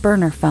a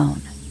burner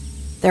phone.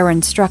 There were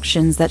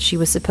instructions that she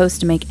was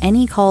supposed to make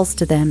any calls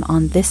to them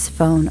on this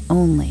phone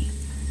only.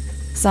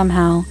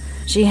 Somehow,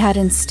 she had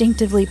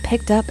instinctively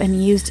picked up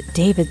and used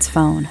David's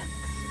phone.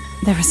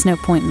 There was no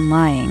point in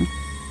lying.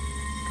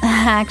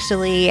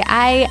 Actually,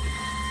 I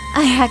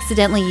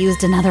accidentally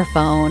used another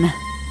phone.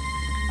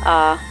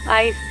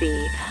 I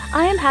see.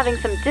 I am having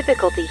some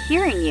difficulty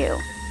hearing you.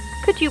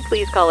 Could you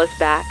please call us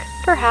back,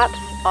 perhaps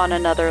on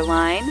another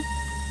line?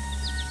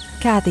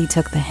 Kathy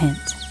took the hint.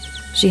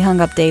 She hung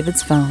up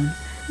David's phone,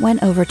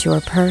 went over to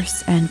her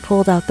purse, and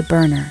pulled out the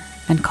burner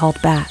and called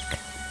back.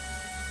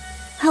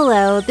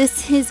 Hello,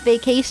 this is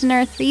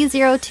Vacationer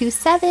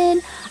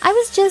 3027. I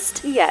was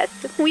just... Yes,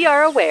 we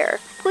are aware.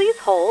 Please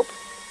hold.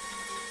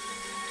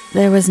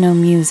 There was no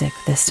music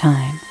this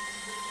time.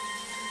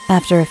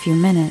 After a few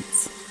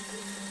minutes...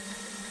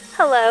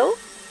 Hello?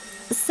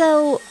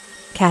 So...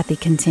 Kathy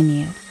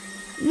continued.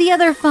 The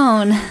other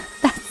phone,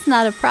 that's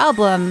not a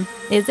problem,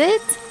 is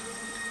it?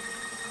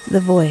 The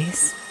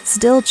voice,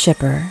 still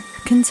chipper,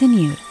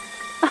 continued.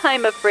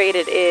 I'm afraid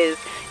it is.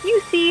 You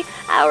see,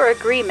 our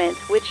agreement,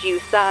 which you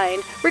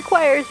signed,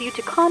 requires you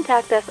to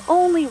contact us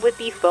only with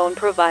the phone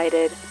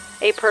provided.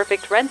 A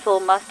perfect rental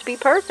must be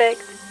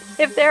perfect.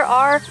 If there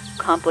are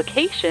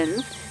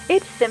complications,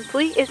 it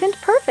simply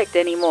isn't perfect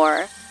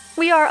anymore.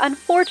 We are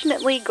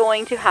unfortunately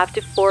going to have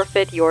to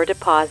forfeit your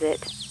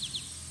deposit.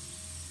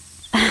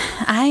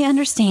 I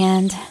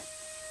understand,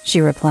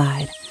 she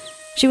replied.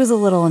 She was a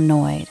little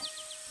annoyed,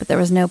 but there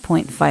was no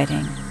point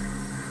fighting.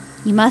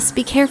 You must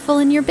be careful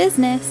in your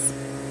business.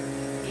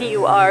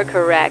 You are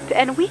correct,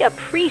 and we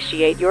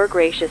appreciate your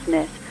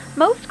graciousness.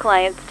 Most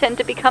clients tend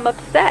to become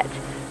upset,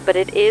 but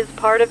it is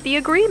part of the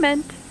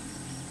agreement.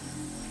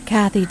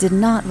 Kathy did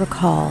not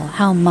recall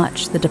how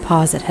much the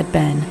deposit had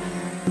been,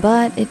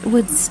 but it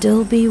would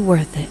still be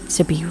worth it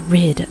to be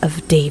rid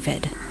of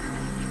David.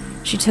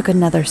 She took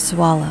another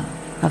swallow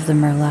of the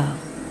Merlot.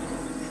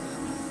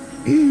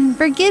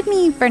 Forgive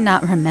me for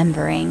not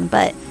remembering,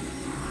 but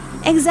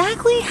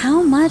exactly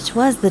how much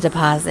was the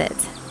deposit?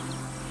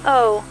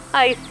 Oh,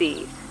 I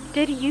see.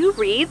 Did you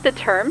read the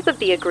terms of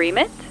the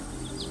agreement?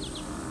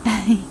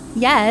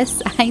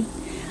 Yes,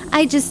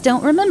 I just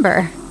don't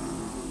remember.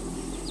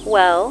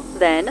 Well,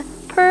 then,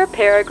 per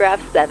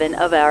paragraph 7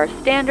 of our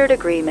standard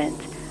agreement,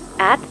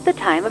 at the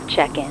time of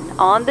check-in,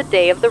 on the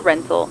day of the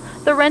rental,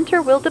 the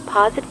renter will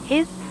deposit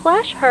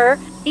his/her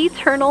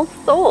eternal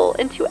soul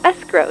into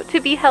escrow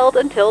to be held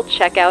until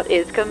checkout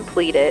is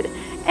completed.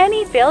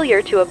 Any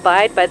failure to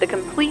abide by the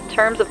complete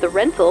terms of the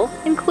rental,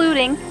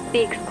 including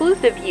the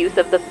exclusive use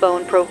of the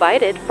phone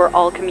provided for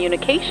all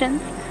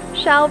communications,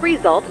 shall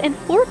result in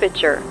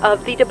forfeiture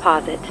of the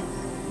deposit.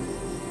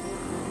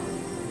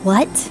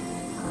 What?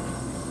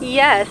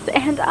 Yes,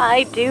 and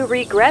I do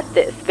regret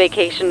this,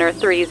 Vacationer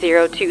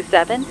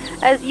 3027,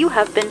 as you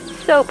have been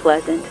so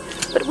pleasant,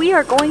 but we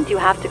are going to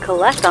have to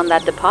collect on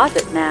that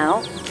deposit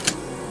now.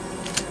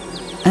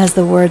 As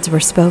the words were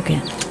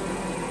spoken,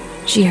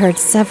 she heard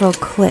several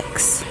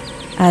clicks,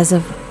 as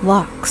of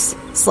locks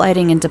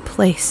sliding into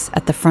place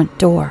at the front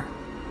door.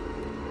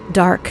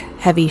 Dark,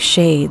 heavy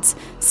shades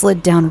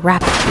slid down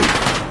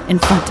rapidly in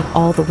front of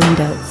all the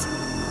windows.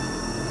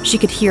 She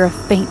could hear a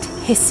faint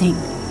hissing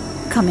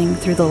coming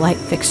through the light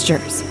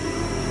fixtures.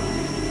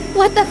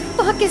 What the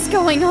fuck is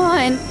going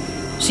on?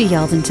 She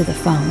yelled into the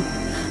phone.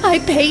 I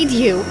paid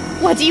you.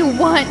 What do you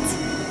want?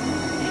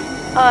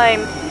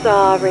 I'm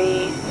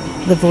sorry.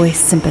 The voice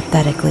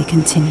sympathetically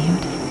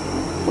continued.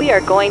 We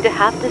are going to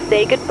have to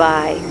say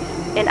goodbye.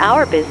 In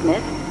our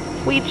business,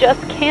 we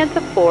just can't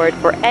afford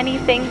for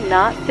anything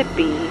not to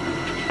be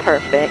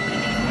perfect.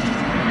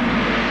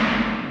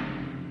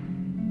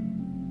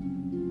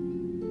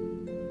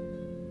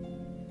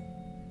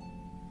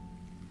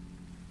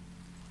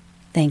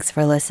 Thanks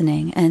for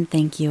listening, and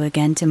thank you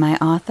again to my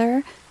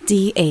author,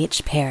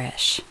 D.H.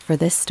 Parrish. For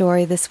this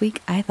story this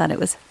week, I thought it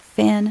was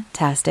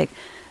fantastic.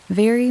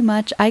 Very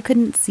much, I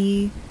didn't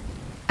see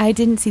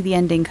the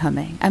ending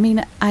coming. I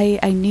mean,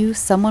 I knew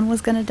someone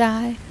was going to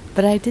die,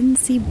 but I didn't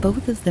see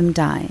both of them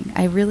dying.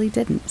 I really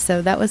didn't.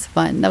 So that was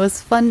fun. That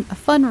was a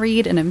fun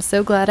read, and I'm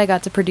so glad I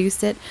got to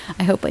produce it.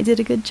 I hope I did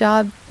a good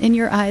job in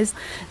your eyes.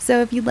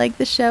 So if you like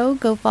the show,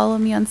 go follow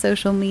me on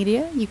social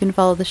media. You can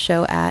follow the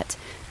show at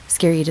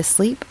Scare You to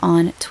Sleep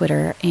on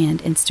Twitter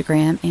and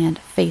Instagram and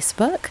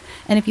Facebook.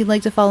 And if you'd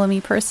like to follow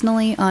me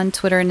personally on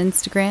Twitter and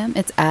Instagram,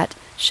 it's at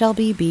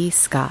Shelby B.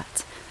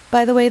 Scott.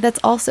 By the way, that's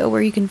also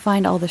where you can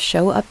find all the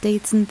show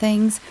updates and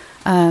things.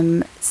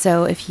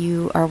 So if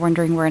you are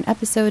wondering where an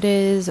episode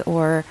is,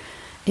 or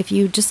if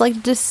you just like to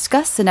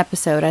discuss an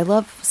episode, I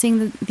love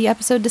seeing the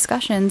episode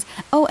discussions.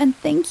 Oh, and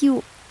thank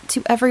you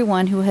to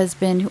everyone who has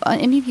been,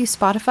 any of you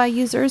Spotify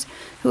users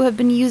who have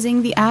been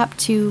using the app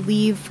to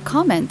leave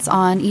comments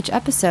on each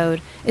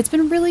episode. It's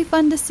been really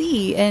fun to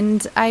see,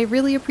 and I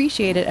really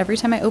appreciate it. Every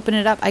time I open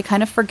it up, I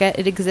kind of forget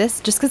it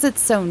exists just because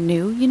it's so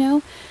new, you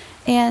know?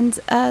 And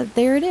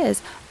there it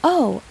is.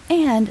 Oh,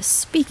 and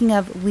speaking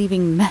of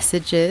leaving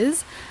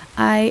messages,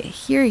 I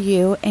hear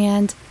you,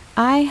 and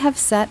I have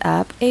set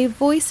up a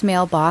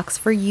voicemail box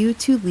for you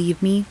to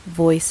leave me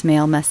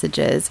voicemail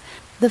messages.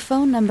 The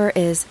phone number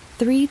is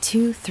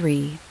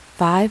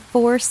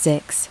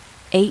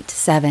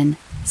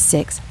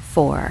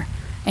 323-546-8764.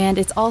 And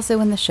it's also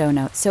in the show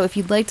notes. So if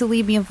you'd like to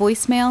leave me a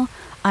voicemail,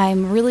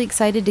 I'm really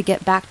excited to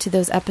get back to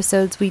those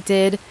episodes we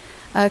did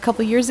a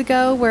couple years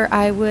ago where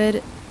I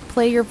would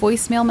play your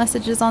voicemail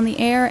messages on the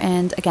air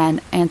and,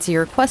 again, answer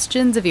your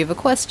questions. If you have a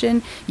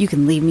question, you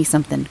can leave me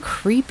something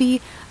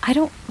creepy. I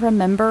don't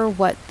remember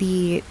what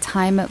the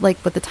time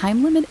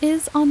limit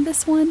is on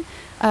this one.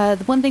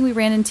 The one thing we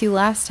ran into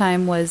last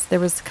time was there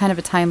was kind of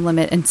a time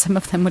limit and some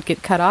of them would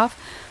get cut off,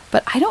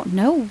 but I don't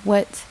know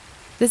what.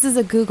 This is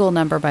a Google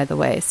number, by the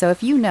way. So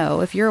if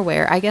you're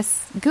aware, I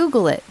guess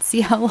Google it,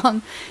 see how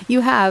long you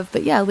have.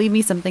 But yeah, leave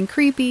me something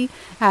creepy,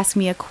 ask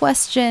me a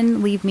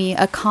question, leave me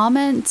a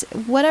comment,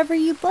 whatever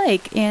you'd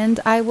like. And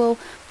I will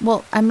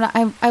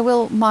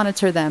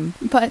monitor them,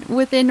 but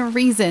within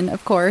reason,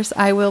 of course.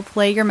 I will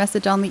play your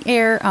message on the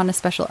air on a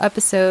special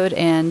episode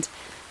and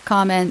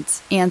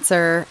comment,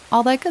 answer,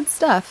 all that good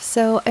stuff.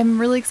 So I'm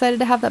really excited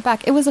to have that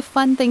back. It was a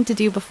fun thing to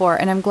do before,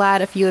 and I'm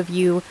glad a few of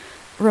you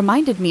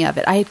reminded me of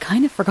it. I had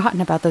kind of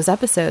forgotten about those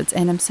episodes,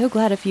 and I'm so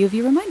glad a few of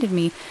you reminded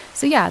me.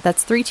 So yeah,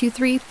 that's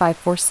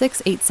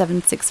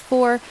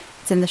 323-546-8764.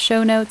 It's in the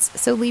show notes,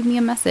 so leave me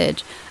a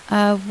message.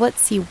 Let's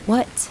see,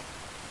 what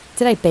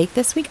did I bake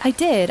this week? I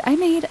did.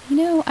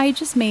 I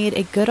just made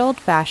a good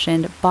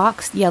old-fashioned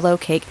boxed yellow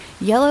cake.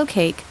 Yellow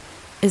cake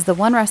is the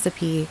one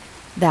recipe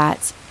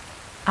that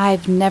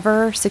I've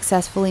never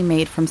successfully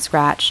made from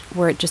scratch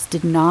where it just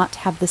did not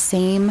have that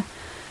same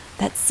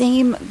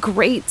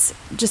great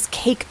just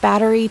cake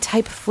battery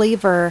type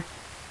flavor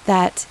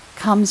that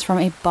comes from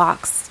a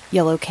boxed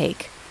yellow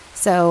cake.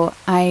 So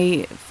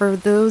for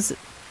those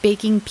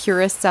baking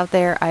purists out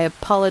there, I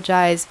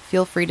apologize.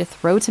 Feel free to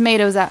throw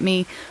tomatoes at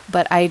me,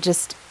 but I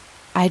just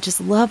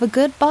love a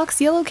good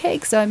boxed yellow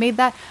cake. So I made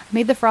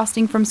the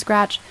frosting from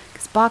scratch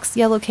because boxed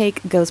yellow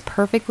cake goes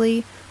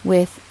perfectly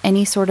with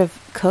any sort of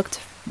cooked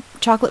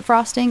chocolate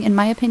frosting, in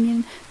my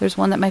opinion. There's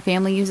one that my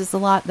family uses a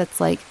lot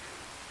that's like,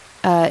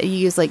 you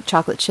use like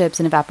chocolate chips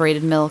and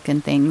evaporated milk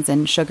and things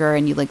and sugar,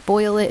 and you like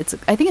boil it.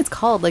 I think it's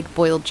called like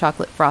boiled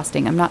chocolate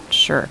frosting. I'm not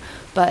sure.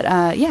 But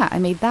yeah, I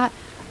made that.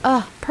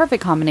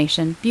 Perfect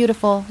combination.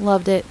 Beautiful.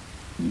 Loved it.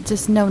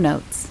 Just no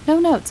notes.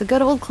 A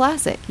good old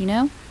classic, you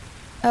know?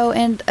 Oh,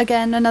 and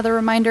again, another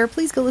reminder,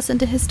 please go listen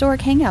to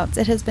Historic Hangouts.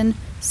 It has been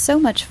so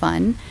much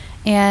fun.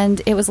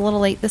 And it was a little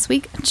late this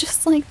week,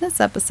 just like this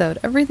episode.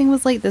 Everything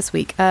was late this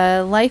week.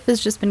 Life has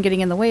just been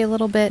getting in the way a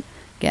little bit.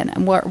 Again,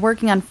 I'm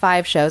working on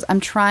 5 shows. I'm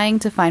trying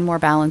to find more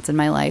balance in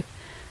my life.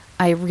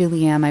 I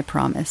really am, I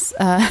promise.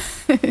 I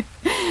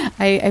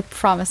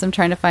promise I'm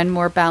trying to find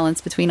more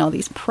balance between all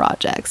these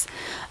projects.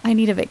 I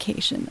need a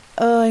vacation.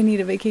 Oh, I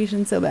need a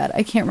vacation so bad.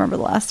 I can't remember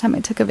the last time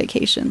I took a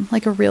vacation,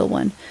 like a real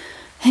one.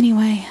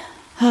 Anyway,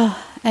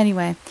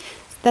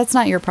 that's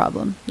not your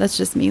problem. That's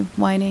just me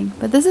whining.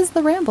 But this is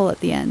the ramble at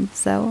the end,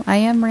 so I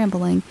am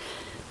rambling.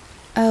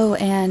 Oh,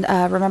 and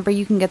remember,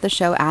 you can get the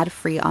show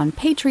ad-free on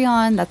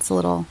Patreon. That's a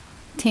little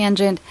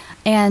tangent.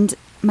 And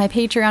my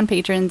Patreon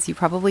patrons, you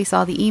probably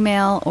saw the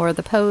email or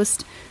the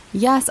post.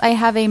 Yes, I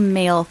have a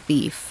mail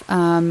thief.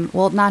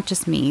 Well, not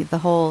just me. The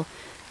whole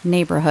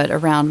neighborhood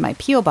around my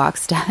P.O.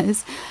 box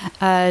does,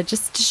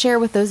 just to share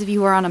with those of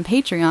you who are on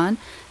Patreon.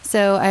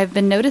 So I've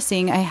been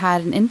noticing I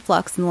had an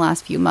influx in the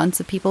last few months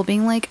of people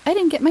being like, I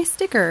didn't get my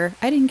sticker,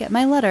 I didn't get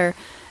my letter.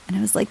 And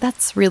I was like,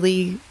 that's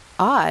really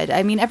odd.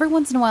 I mean, every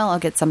once in a while I'll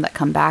get some that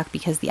come back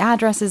because the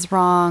address is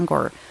wrong,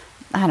 or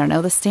I don't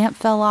know, the stamp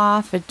fell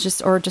off, it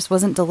just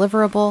wasn't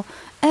deliverable.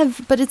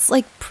 But it's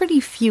like pretty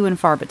few and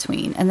far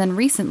between. And then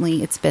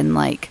recently it's been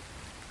like,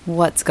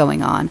 what's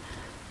going on?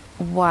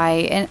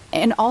 Why?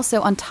 And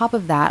also on top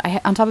of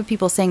that, on top of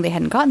people saying they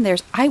hadn't gotten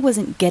theirs, I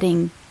wasn't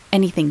getting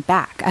anything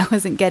back. I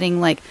wasn't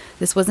getting like,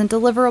 this wasn't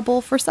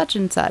deliverable for such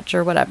and such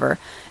or whatever.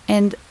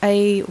 And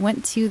I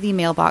went to the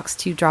mailbox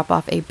to drop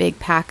off a big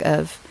pack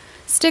of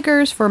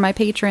stickers for my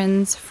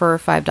patrons for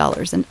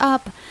 $5 and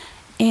up,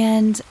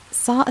 and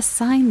saw a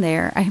sign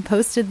there. I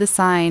posted the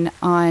sign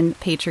on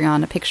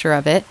Patreon, a picture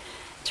of it.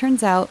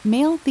 Turns out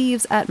mail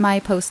thieves at my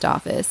post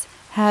office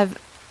have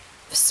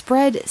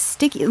spread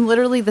sticky,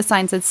 literally the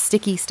sign said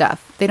sticky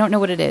stuff. They don't know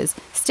what it is.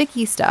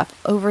 Sticky stuff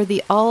over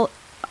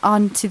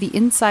onto the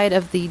inside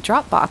of the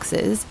drop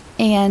boxes,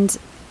 and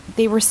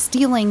they were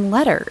stealing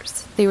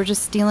letters. They were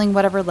just stealing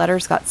whatever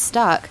letters got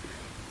stuck.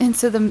 And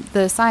so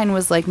the sign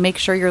was like, make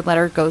sure your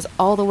letter goes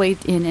all the way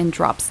in and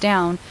drops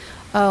down.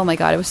 Oh my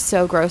God, it was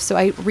so gross. So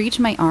I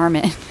reached my arm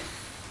in.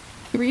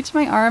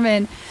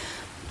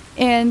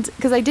 And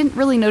because I didn't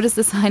really notice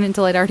the sign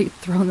until I'd already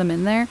thrown them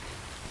in there.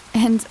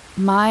 And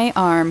my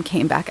arm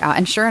came back out.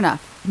 And sure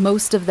enough,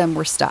 most of them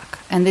were stuck.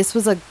 And this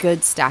was a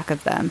good stack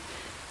of them.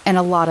 And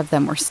a lot of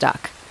them were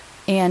stuck.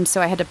 And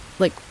so I had to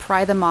like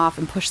pry them off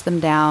and push them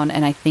down.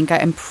 And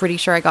I'm pretty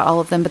sure I got all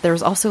of them. But there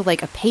was also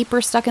like a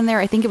paper stuck in there.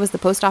 I think it was the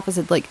post office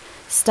had like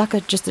stuck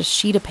just a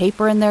sheet of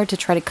paper in there to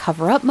try to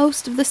cover up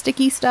most of the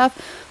sticky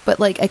stuff. But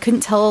like I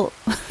couldn't tell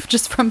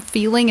just from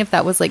feeling if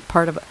that was like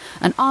part of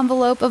an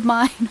envelope of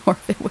mine or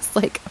if it was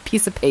like a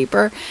piece of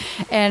paper.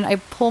 And I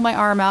pull my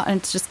arm out and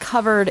it's just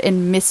covered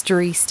in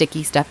mystery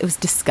sticky stuff. It was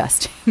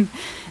disgusting.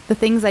 The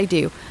things I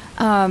do.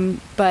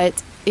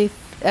 But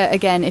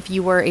if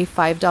you were a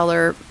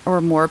 $5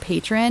 or more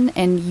patron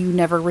and you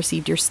never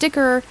received your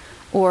sticker,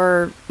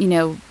 or,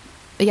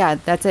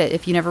 that's it.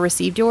 If you never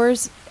received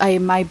yours,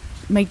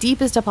 my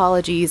deepest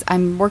apologies.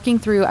 I'm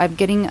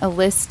getting a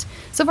list.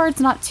 So far, it's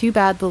not too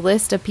bad, the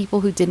list of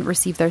people who didn't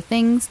receive their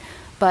things,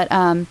 but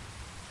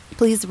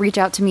please reach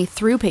out to me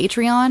through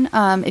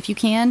Patreon, if you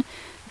can,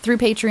 through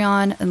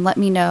Patreon, and let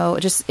me know.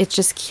 It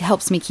just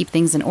helps me keep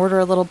things in order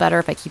a little better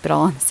if I keep it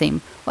all on the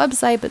same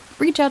website. But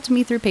reach out to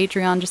me through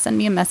Patreon. Just send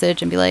me a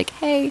message and be like,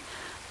 hey,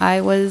 I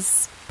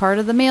was part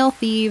of the mail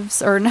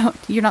thieves. Or no,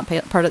 you're not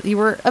you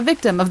were a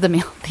victim of the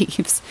mail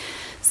thieves.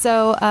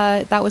 So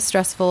that was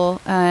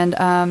stressful, and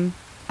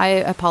I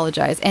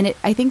apologize. And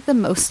I think the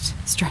most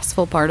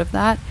stressful part of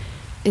that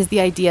is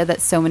the idea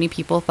that so many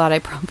people thought I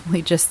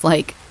probably just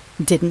like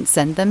didn't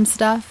send them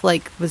stuff,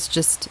 like was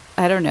just,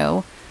 I don't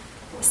know,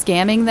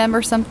 scamming them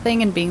or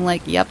something and being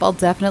like, yep, I'll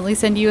definitely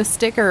send you a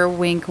sticker,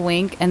 wink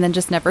wink, and then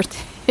just never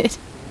did.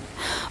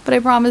 But I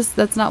promise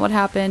that's not what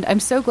happened. I'm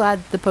so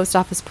glad the post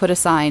office put a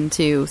sign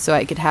too, so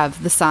I could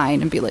have the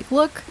sign and be like,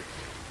 look,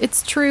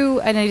 it's true,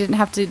 and I didn't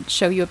have to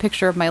show you a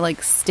picture of my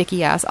like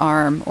sticky ass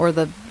arm or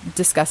the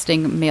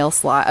disgusting mail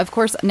slot. Of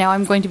course, now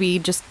I'm going to be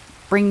just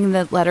bringing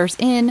the letters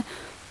in,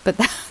 but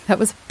that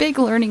was a big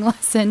learning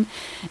lesson.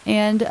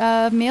 And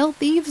mail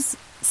thieves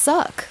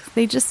suck.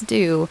 They just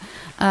do.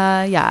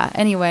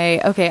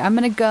 Anyway, okay, I'm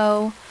gonna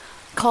go.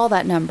 Call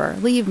that number.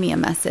 Leave me a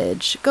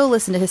message. Go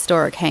listen to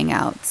Historic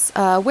Hangouts.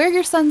 Wear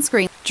your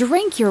sunscreen.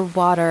 Drink your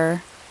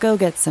water. Go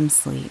get some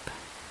sleep.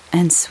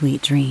 And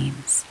sweet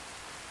dreams.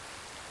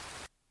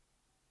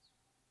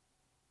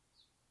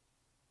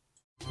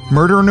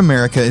 Murder in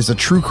America is a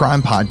true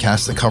crime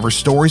podcast that covers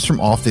stories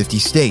from all 50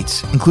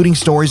 states, including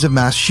stories of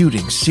mass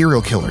shootings,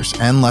 serial killers,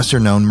 and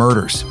lesser-known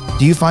murders.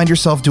 Do you find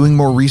yourself doing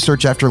more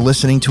research after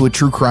listening to a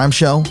true crime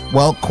show?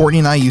 Well, Courtney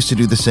and I used to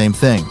do the same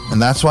thing,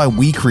 and that's why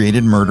we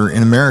created Murder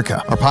in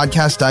America. Our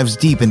podcast dives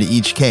deep into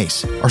each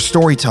case. Our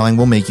storytelling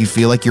will make you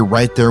feel like you're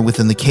right there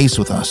within the case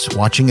with us,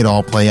 watching it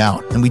all play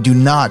out, and we do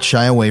not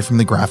shy away from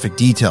the graphic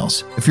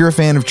details. If you're a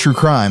fan of true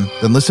crime,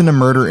 then listen to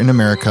Murder in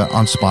America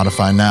on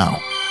Spotify now.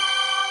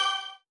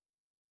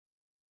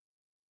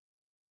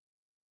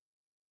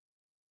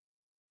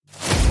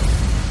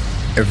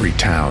 Every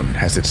town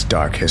has its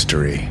dark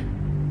history.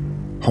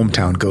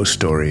 Hometown Ghost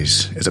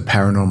Stories is a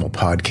paranormal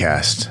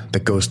podcast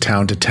that goes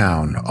town to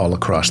town all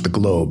across the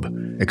globe,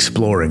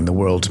 exploring the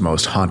world's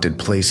most haunted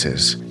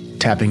places,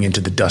 tapping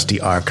into the dusty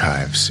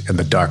archives and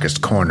the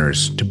darkest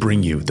corners to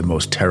bring you the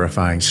most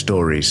terrifying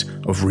stories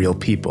of real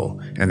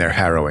people and their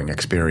harrowing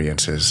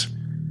experiences.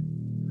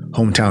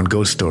 Hometown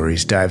Ghost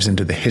Stories dives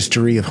into the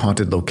history of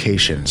haunted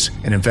locations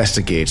and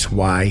investigates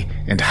why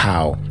and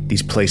how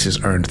these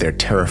places earned their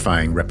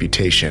terrifying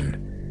reputation.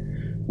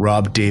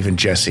 Rob, Dave, and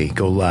Jesse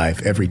go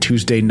live every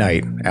Tuesday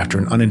night after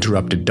an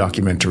uninterrupted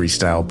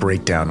documentary-style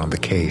breakdown on the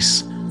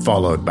case,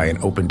 followed by an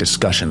open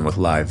discussion with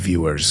live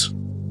viewers.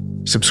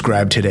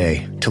 Subscribe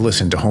today to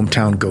listen to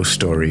Hometown Ghost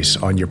Stories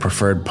on your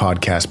preferred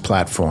podcast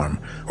platform,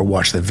 or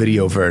watch the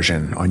video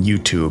version on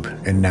YouTube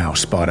and now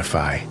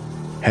Spotify.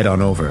 Head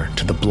on over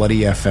to the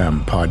Bloody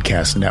FM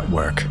podcast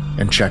network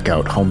and check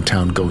out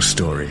Hometown Ghost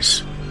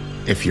Stories,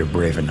 if you're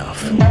brave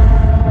enough.